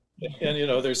 Yeah. And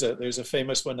there's a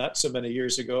famous one not so many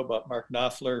years ago about Mark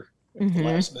Knopfler at the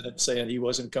last minute saying he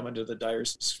wasn't coming to the Dire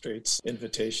Straits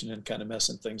invitation and kind of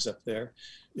messing things up there.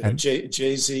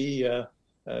 Jay-Z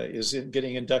is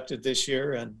getting inducted this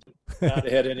year, and not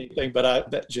had anything, but I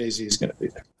bet Jay-Z is going to be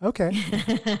there. Okay.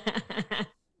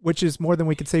 Which is more than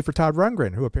we could say for Todd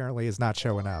Rundgren, who apparently is not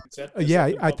showing up.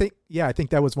 I think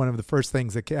that was one of the first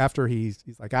things that after he's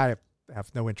like, I have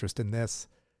no interest in this.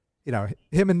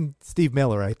 Him and Steve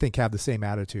Miller, I think, have the same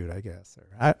attitude, I guess. Or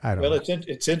I don't know. Well,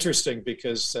 it's interesting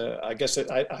because I guess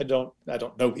I don't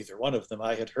know either one of them.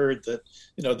 I had heard that,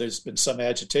 there's been some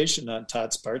agitation on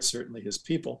Todd's part, certainly his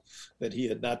people, that he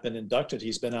had not been inducted.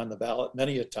 He's been on the ballot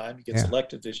many a time. He gets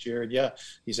elected this year. And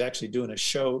he's actually doing a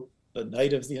show the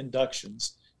night of the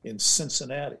inductions in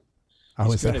Cincinnati.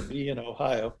 He's going to be in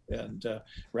Ohio, and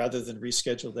rather than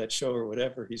reschedule that show or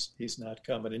whatever, he's not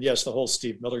coming. And yes, the whole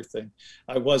Steve Miller thing,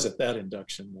 I was at that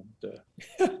induction.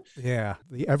 And yeah,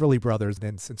 the Everly Brothers.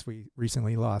 Then, since we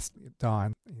recently lost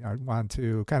Don, I want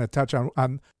to kind of touch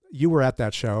on you were at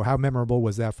that show. How memorable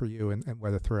was that for you, and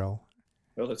what a thrill?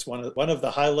 Well, it's one of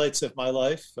the highlights of my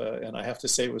life, and I have to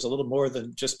say it was a little more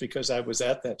than just because I was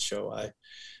at that show. I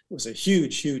was a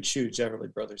huge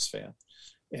Everly Brothers fan,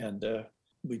 and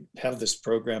we have this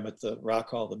program at the Rock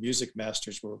Hall, the Music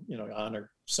Masters, where,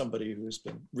 honor somebody who's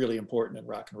been really important in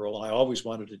rock and roll. And I always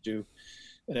wanted to do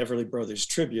an Everly Brothers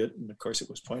tribute. And of course, it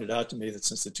was pointed out to me that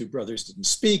since the two brothers didn't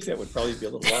speak, that would probably be a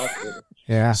little awkward.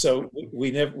 Yeah. So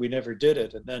we never did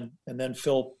it. And then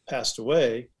Phil passed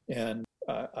away, and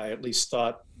I at least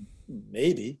thought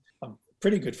maybe I'm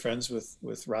pretty good friends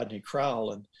with Rodney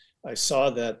Crowell, and I saw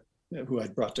that, who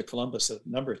I'd brought to Columbus a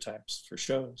number of times for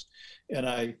shows. And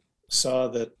I saw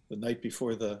that the night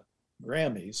before the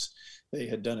Grammys, they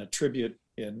had done a tribute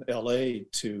in LA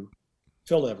to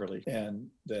Phil Everly, and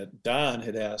that Don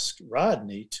had asked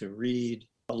Rodney to read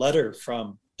a letter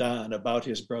from Don about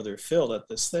his brother Phil at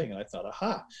this thing. And I thought,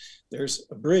 aha, there's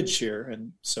a bridge here.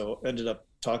 And so ended up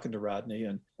talking to Rodney,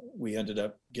 and we ended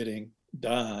up getting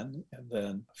Don and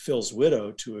then Phil's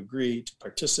widow to agree to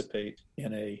participate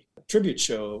in a tribute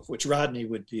show, of which Rodney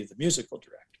would be the musical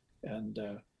director.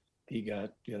 And he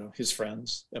got, his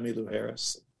friends, Emmylou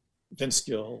Harris, Vince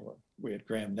Gill. We had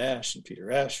Graham Nash and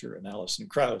Peter Asher and Alison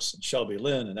Krauss and Shelby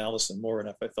Lynn and Alison Moore. And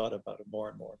if I thought about it more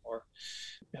and more and more,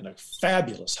 and a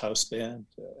fabulous house band,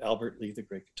 Albert Lee, the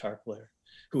great guitar player,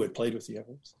 who had played with the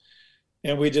Everlys.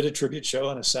 And we did a tribute show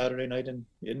on a Saturday night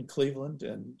in Cleveland.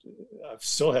 And I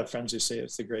still have friends who say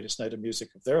it's the greatest night of music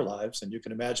of their lives. And you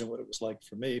can imagine what it was like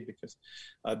for me, because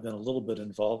I've been a little bit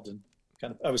involved in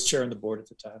I was chairing the board at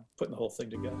the time, putting the whole thing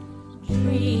together.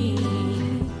 Dream,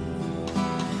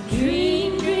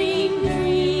 dream, dream,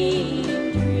 dream,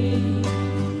 dream.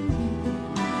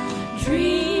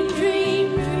 Dream,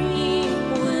 dream,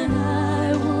 dream when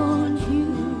I want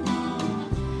you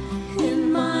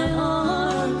in my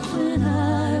arms, when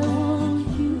I want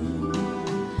you,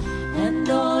 and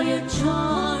all your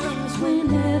charms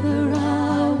whenever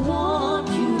I want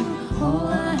you. All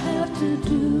I have to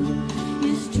do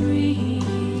is dream.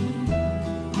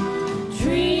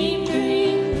 Dream,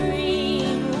 dream,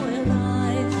 dream when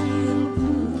I feel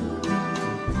good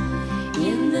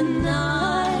in the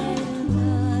night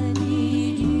when I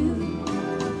need you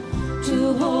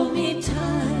to hold me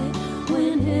tight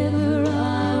whenever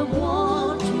I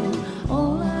want you.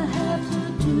 All I have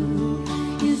to do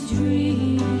is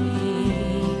dream.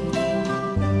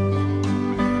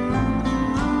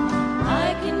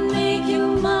 I can make you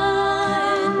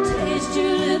mine, taste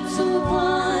your lips of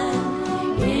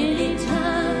wine,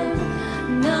 anytime,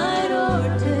 night or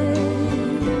day.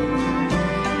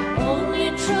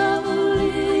 Only trouble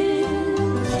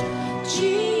is,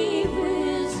 gee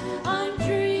whiz, I'm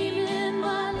dreaming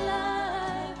my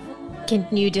life away. Can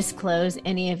you disclose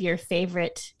any of your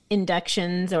favorite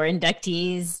inductions or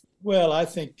inductees? Well, I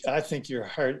think you're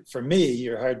hard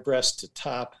pressed to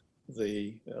top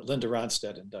the Linda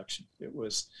Ronstadt induction. It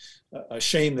was a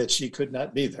shame that she could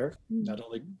not be there. Not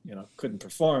only couldn't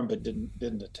perform, but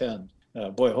didn't attend.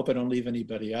 Boy, I hope I don't leave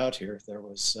anybody out here. There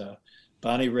was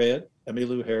Bonnie Raitt,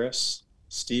 Emmylou Harris,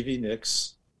 Stevie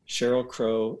Nicks, Sheryl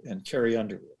Crow, and Carrie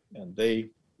Underwood, and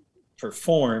they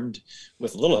performed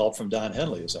with a little help from Don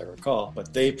Henley, as I recall.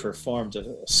 But they performed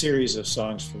a series of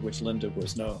songs for which Linda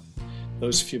was known.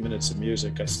 Those few minutes of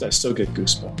music, I still get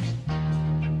goosebumps.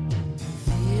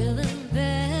 Feeling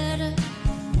better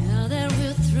now that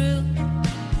we're through.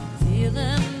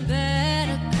 Feeling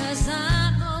better 'cause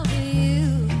I'm over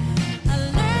you. I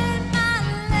learned my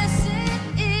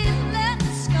lesson in that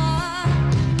scar.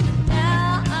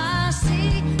 Now I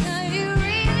see how you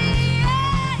really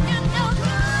are. You're no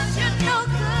good, you're no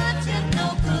good, you're no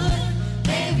good.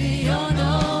 Baby, you're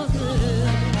no good.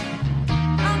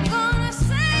 I'm gonna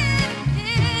say it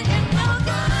again. You're no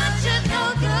good, you're no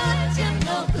good, you're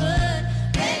no good.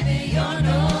 Baby, you're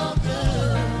no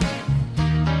good.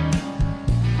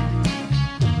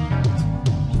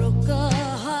 Broke a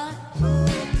heart,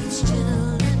 it's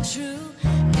gentle and true.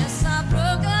 Yes, I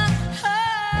broke a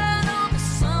heart over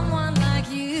someone like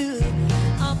you.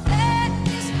 I'll beg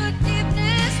his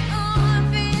forgiveness on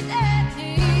bended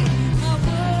knee. I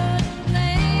wouldn't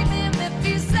blame him if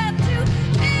he said to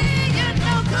me, you're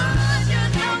no good,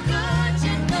 you're no good,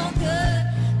 you're no good.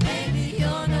 Baby,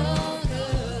 you're no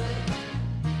good.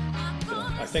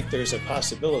 I think there's a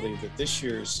possibility that this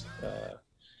year's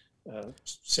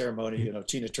ceremony,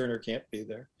 Tina Turner can't be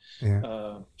there.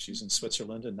 Yeah. She's in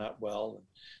Switzerland and not well.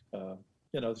 And,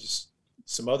 there's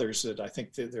some others that I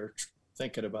think that they're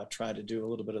thinking about trying to do a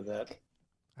little bit of that.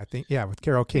 I think, with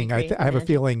Carole King. I Great, have a man.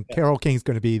 feeling Carole King's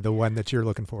going to be the one that you're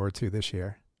looking forward to this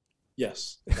year.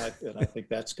 Yes, and I think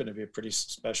that's going to be a pretty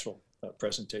special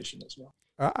presentation as well.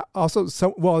 Also,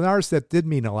 an artist that did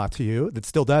mean a lot to you, that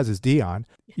still does, is Dion.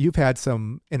 You've had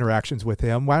some interactions with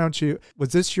him.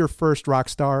 Was this your first rock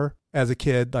star as a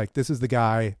kid? Like, this is the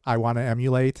guy I want to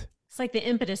emulate? It's like the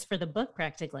impetus for the book,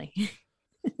 practically.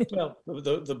 Well,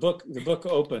 the book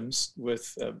opens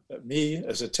with me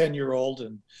as a 10-year-old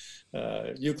in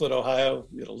Euclid, Ohio,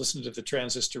 listening to the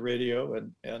transistor radio,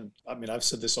 and I mean, I've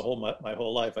said this my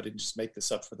whole life. I didn't just make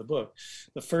this up for the book.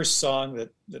 The first song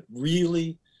that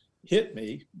really hit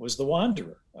me was The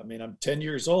Wanderer. I mean, I'm 10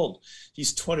 years old.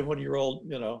 He's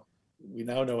 21-year-old, we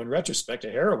now know in retrospect,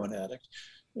 a heroin addict,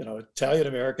 Italian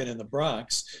American in the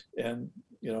Bronx, and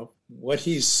what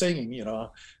he's singing,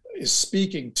 is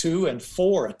speaking to and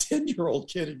for a 10-year-old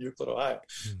kid in Euclid, Ohio.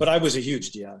 But I was a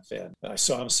huge Dion fan. I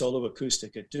saw him solo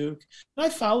acoustic at Duke. I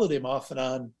followed him off and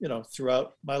on,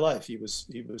 throughout my life. He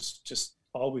was just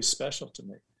always special to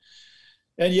me.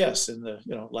 And yes, in the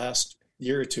last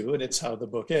year or two, and it's how the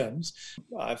book ends,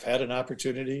 I've had an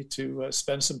opportunity to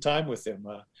spend some time with him.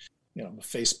 I'm a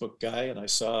Facebook guy, and I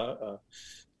saw a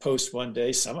post one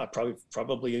day,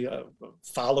 probably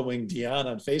following Dion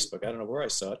on Facebook, I don't know where I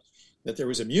saw it, that there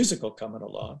was a musical coming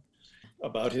along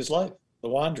about his life, The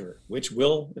Wanderer, which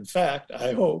will, in fact,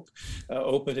 I hope,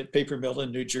 open at Paper Mill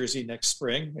in New Jersey next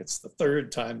spring. It's the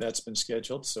third time that's been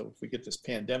scheduled. So if we get this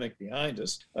pandemic behind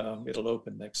us, it'll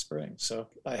open next spring. So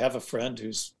I have a friend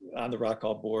who's on the Rock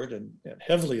Hall board and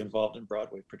heavily involved in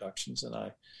Broadway productions. And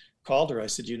I called her. I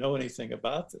said, "Do you know anything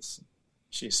about this?"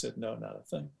 She said, "No, not a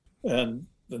thing." And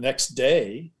the next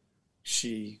day,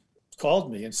 she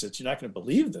called me and said, "You're not going to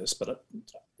believe this, but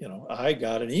I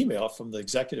got an email from the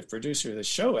executive producer of the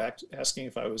show asking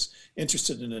if I was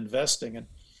interested in investing, and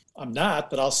I'm not,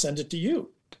 but I'll send it to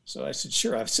you." So I said,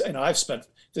 "Sure." I've spent at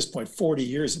this point 40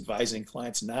 years advising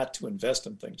clients not to invest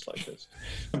in things like this,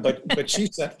 but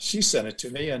she sent it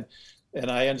to me, and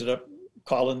I ended up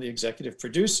calling the executive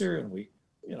producer, and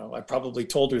I probably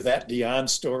told her that Dion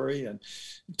story and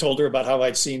told her about how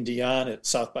I'd seen Dion at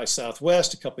South by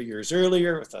Southwest a couple of years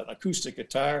earlier with an acoustic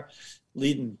guitar,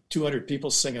 leading 200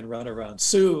 people singing Run Around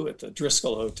Sue at the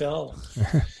Driscoll Hotel.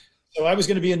 So I was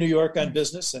going to be in New York on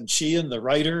business, and she and the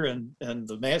writer and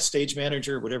the stage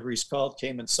manager, whatever he's called,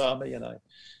 came and saw me, and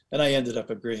I ended up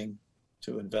agreeing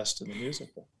to invest in the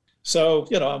musical. So,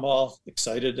 I'm all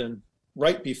excited, and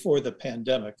right before the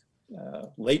pandemic,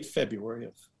 late February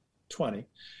of 20,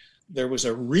 there was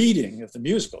a reading of the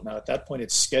musical. Now, at that point,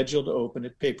 it's scheduled to open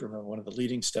at Paper Mill, one of the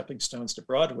leading stepping stones to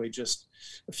Broadway, just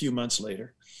a few months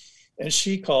later. And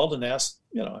she called and asked,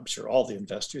 I'm sure all the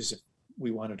investors if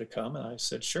we wanted to come. And I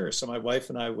said, sure. So my wife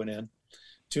and I went in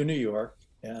to New York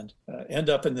and end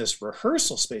up in this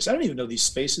rehearsal space. I don't even know these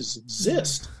spaces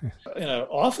exist, in an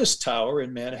office tower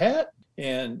in Manhattan.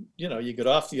 And, you get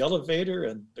off the elevator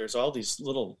and there's all these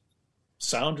little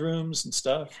sound rooms and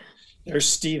stuff. There's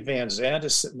Steve Van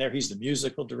Zandt sitting there. He's the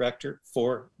musical director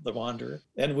for The Wanderer.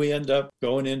 And we end up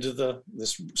going into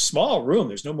this small room.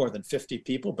 There's no more than 50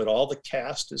 people, but all the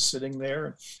cast is sitting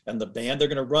there and the band. They're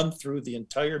going to run through the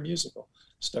entire musical,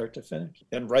 start to finish.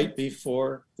 And right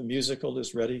before the musical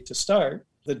is ready to start,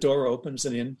 the door opens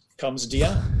and in comes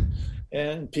Dion.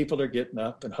 And people are getting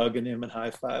up and hugging him and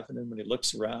high-fiving him. And he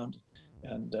looks around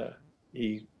and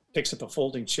he picks up a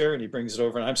folding chair and he brings it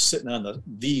over. And I'm sitting on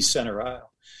the center aisle.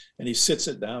 And he sits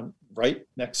it down right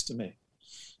next to me.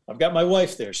 I've got my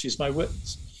wife there. She's my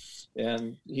witness.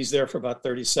 And he's there for about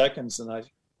 30 seconds. And I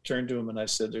turned to him and I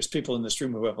said, there's people in this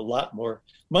room who have a lot more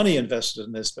money invested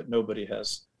in this, but nobody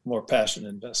has more passion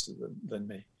invested than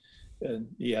me. And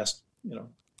he asked, he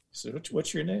said,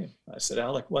 what's your name? I said,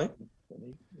 Alec Whiteman.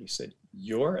 And he said,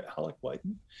 you're Alec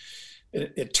Whiteman?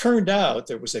 It turned out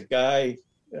there was a guy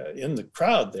in the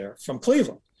crowd there from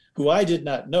Cleveland who I did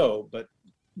not know, but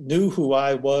knew who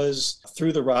I was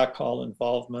through the Rock Hall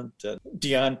involvement.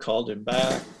 Dion called him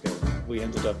back. We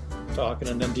ended up talking,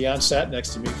 and then Dion sat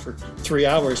next to me for 3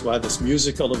 hours while this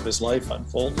musical of his life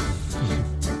unfolded.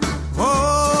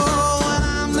 Oh, and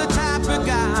I'm the type of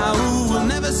guy who will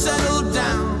never settle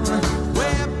down.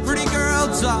 Where pretty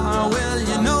girls are, well,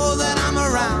 you know that I'm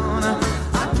around.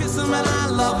 I kiss them and I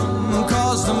love them,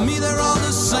 'cause to me they're all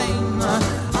the same.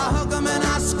 I hug them and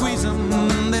I squeeze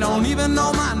them, they don't even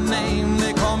know my name.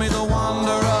 They call me the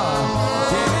Wanderer,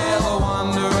 yeah, the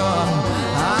Wanderer.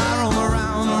 I roam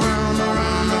around.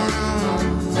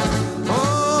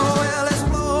 Oh, well, there's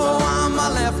Flo on my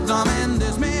left arm and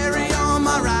there's Mary on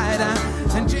my right.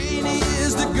 And Janie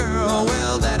is the girl,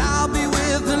 well, that I'll be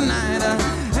with tonight.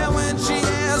 And when she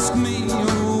asks me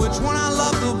which one I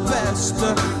love the best,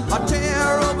 I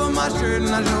tear open my shirt and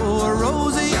I show her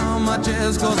Rosie on my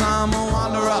chest, 'cause I'm a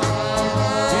wanderer,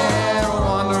 yeah, a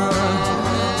wanderer.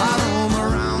 I roam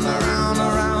around.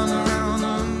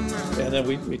 And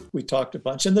then we talked a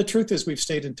bunch. And the truth is, we've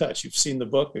stayed in touch. You've seen the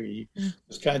book. He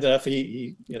was kind enough.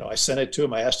 He I sent it to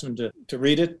him. I asked him to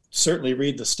read it. Certainly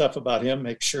read the stuff about him.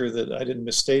 Make sure that I didn't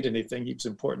misstate anything. He was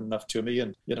important enough to me.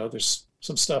 And there's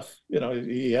some stuff.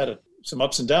 He had some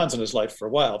ups and downs in his life for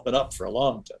a while. Been up for a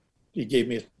long time. He gave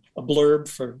me a blurb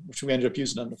which we ended up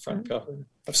using on the front cover.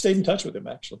 I've stayed in touch with him.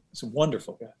 Actually, he's a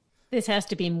wonderful guy. This has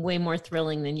to be way more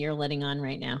thrilling than you're letting on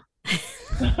right now.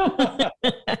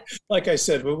 Like I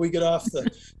said, when we get off the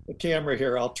camera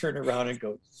here, I'll turn around and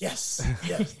go, yes.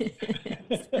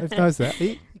 I've noticed that.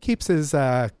 He keeps his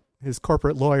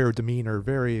corporate lawyer demeanor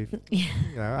very,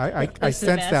 I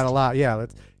sense that a lot. Yeah,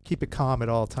 let's keep it calm at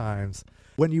all times.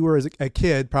 When you were a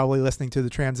kid, probably listening to the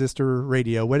transistor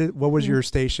radio, what was your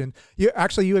station? You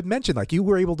had mentioned like you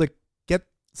were able to get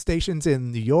stations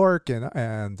in New York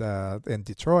and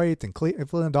Detroit and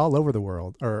Cleveland, all over the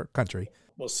world or country.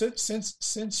 Well,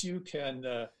 since you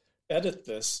can edit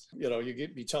this, you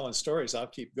get me telling stories, I'll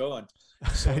keep going.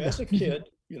 So as a kid,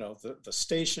 the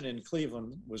station in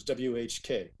Cleveland was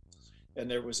WHK,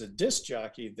 and there was a disc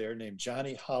jockey there named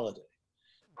Johnny Holiday.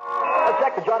 Let's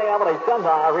check the Johnny Holiday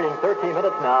sundial, reading 13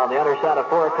 minutes now on the underside of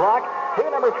 4 o'clock.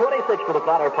 Tune number 26 for the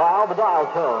platter pile, the dial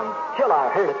tone. Till I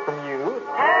heard it from you.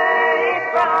 Heard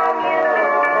it from you.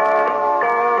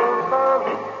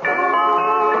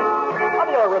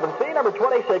 Rhythm C, number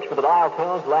 26 for the dial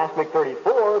tones, last week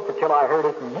 34 for Till I Heard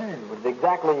It From You. It's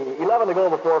exactly 11 to go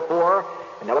before 4.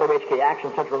 And WHK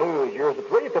Action Central News, yours at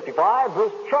 3:55.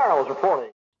 Bruce Charles reporting.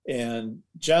 And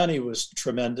Johnny was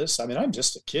tremendous. I mean, I'm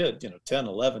just a kid, 10,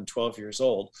 11, 12 years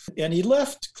old. And he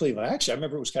left Cleveland. Actually, I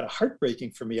remember it was kind of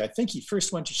heartbreaking for me. I think he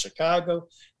first went to Chicago,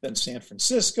 then San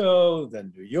Francisco,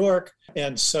 then New York.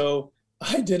 And so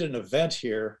I did an event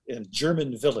here in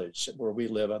German Village, where we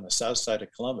live on the south side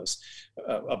of Columbus,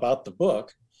 about the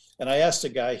book. And I asked a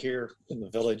guy here in the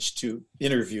village to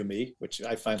interview me, which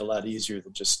I find a lot easier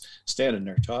than just standing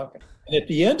there talking. And at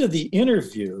the end of the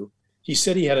interview, he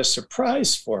said he had a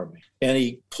surprise for me. And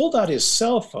he pulled out his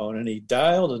cell phone and he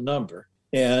dialed a number.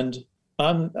 And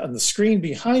on the screen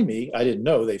behind me, I didn't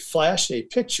know, they flashed a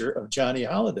picture of Johnny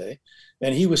Holiday.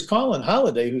 And he was calling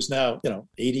Holiday, who's now,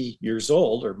 80 years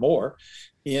old or more,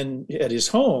 at his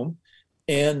home.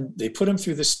 And they put him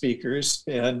through the speakers.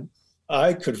 And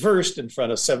I conversed in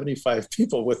front of 75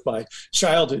 people with my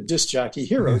childhood disc jockey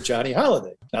hero, Johnny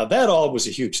Holiday. Now, that all was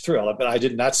a huge thrill, but I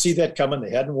did not see that coming.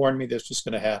 They hadn't warned me this was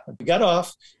going to happen. We got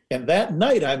off, and that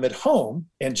night I'm at home,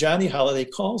 and Johnny Holiday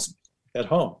calls me at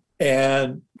home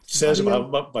and says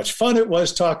how much fun it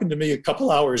was talking to me a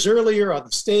couple hours earlier on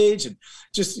the stage. And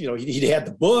just, he had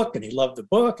the book, and he loved the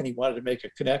book, and he wanted to make a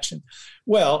connection.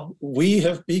 Well,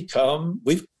 we've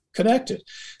connected.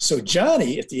 So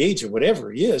Johnny, at the age of whatever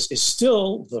he is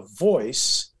still the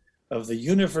voice of the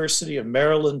University of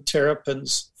Maryland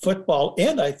Terrapins football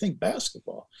and I think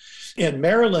basketball. And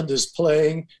Maryland is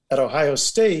playing at Ohio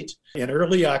State in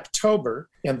early October.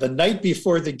 And the night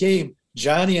before the game,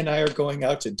 Johnny and I are going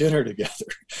out to dinner together.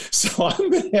 So I'm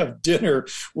going to have dinner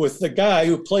with the guy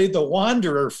who played the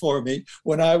Wanderer for me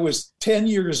when I was 10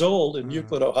 years old in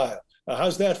Euclid, Ohio.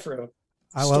 How's that for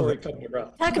a story coming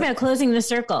around? Talk about closing the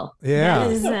circle. Yeah.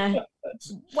 That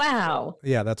is, wow.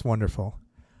 Yeah, that's wonderful.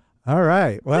 All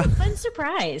right. Well, what a fun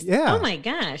surprise. Yeah. Oh my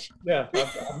gosh. Yeah,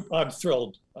 I'm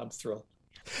thrilled.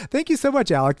 Thank you so much,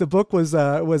 Alec. The book was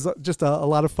just a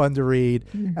lot of fun to read,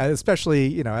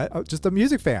 especially, just a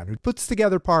music fan who puts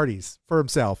together parties for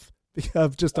himself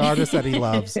of just artists that he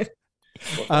loves.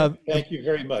 Well, thank you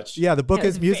very much. Yeah, the book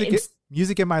is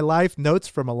Music in My Life, Notes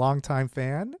from a Longtime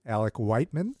Fan, Alec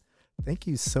Whiteman. Thank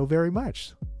you so very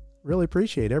much. Really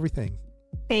appreciate everything.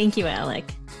 Thank you,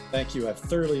 Alec. Thank you. I've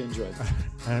thoroughly enjoyed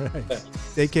it. All right.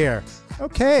 Take care.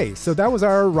 Okay, so that was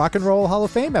our Rock and Roll Hall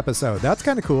of Fame episode. That's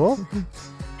kind of cool.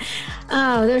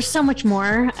 Oh, there's so much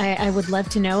more I would love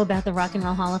to know about the Rock and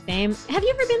Roll Hall of Fame. Have you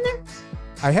ever been there?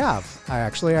 I have. I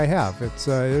have. It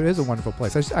is a wonderful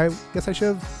place. I guess I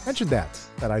should have mentioned that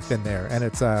I've been there, and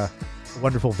it's a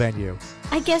wonderful venue.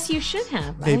 I guess you should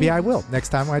have. Maybe I will. Next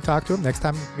time I talk to him, next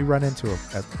time we run into him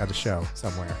at a show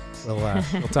somewhere,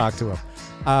 we'll talk to him.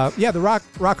 The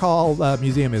Rock Hall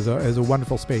Museum is a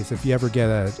wonderful space. If you ever get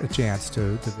a chance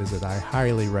to visit, I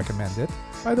highly recommend it.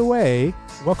 By the way,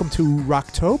 welcome to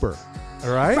Rocktober. All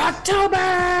right?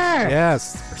 Rocktober!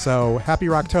 Yes. So happy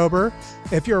Rocktober.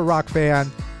 If you're a rock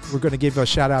fan, we're going to give a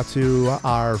shout out to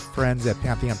our friends at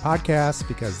Pantheon Podcasts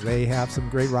because they have some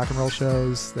great rock and roll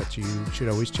shows that you should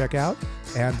always check out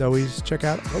and always check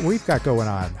out what we've got going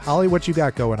on. Holly, what you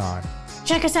got going on?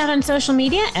 Check us out on social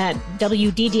media at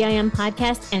WDDIM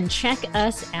Podcast, and check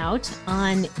us out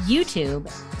on YouTube.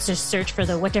 Just search for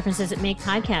the What Difference Does It Make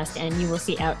podcast, and you will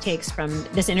see outtakes from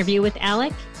this interview with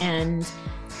Alec and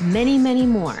many, many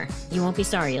more. You won't be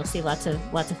sorry. You'll see lots of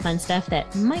fun stuff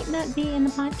that might not be in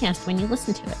the podcast when you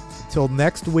listen to it. Till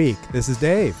next week, this is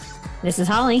Dave. This is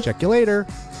Holly. Check you later.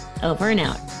 Over and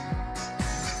out.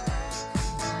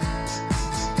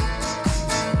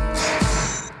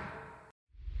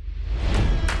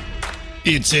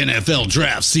 It's NFL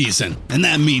draft season, and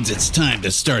that means it's time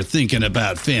to start thinking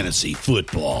about fantasy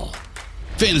football.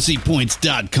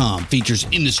 FantasyPoints.com features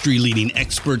industry-leading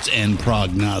experts and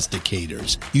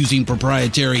prognosticators using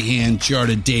proprietary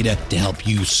hand-charted data to help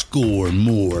you score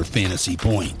more fantasy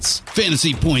points.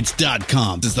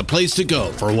 FantasyPoints.com is the place to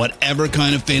go for whatever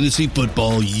kind of fantasy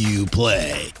football you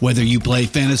play. Whether you play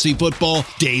fantasy football,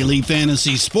 daily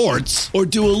fantasy sports, or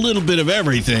do a little bit of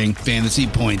everything, Fantasy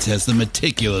Points has the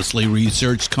meticulously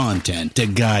researched content to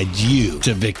guide you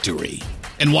to victory.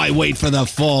 And why wait for the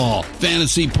fall?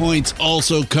 Fantasy Points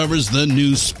also covers the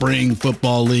new spring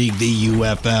football league, the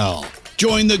UFL.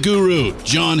 Join the guru,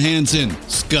 John Hansen,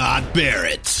 Scott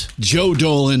Barrett, Joe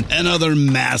Dolan, and other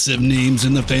massive names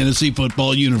in the fantasy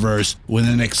football universe with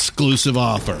an exclusive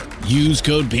offer. Use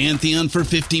code Pantheon for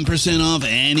 15% off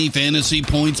any Fantasy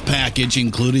Points package,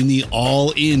 including the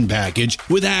all-in package,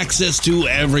 with access to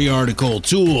every article,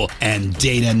 tool, and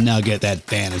data nugget that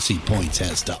Fantasy Points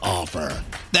has to offer.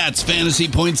 That's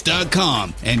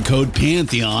FantasyPoints.com and code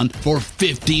Pantheon for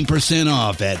 15%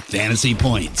 off at Fantasy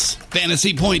Points.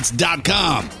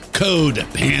 FantasyPoints.com, code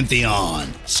Pantheon.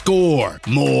 Score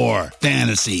more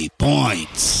fantasy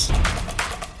points.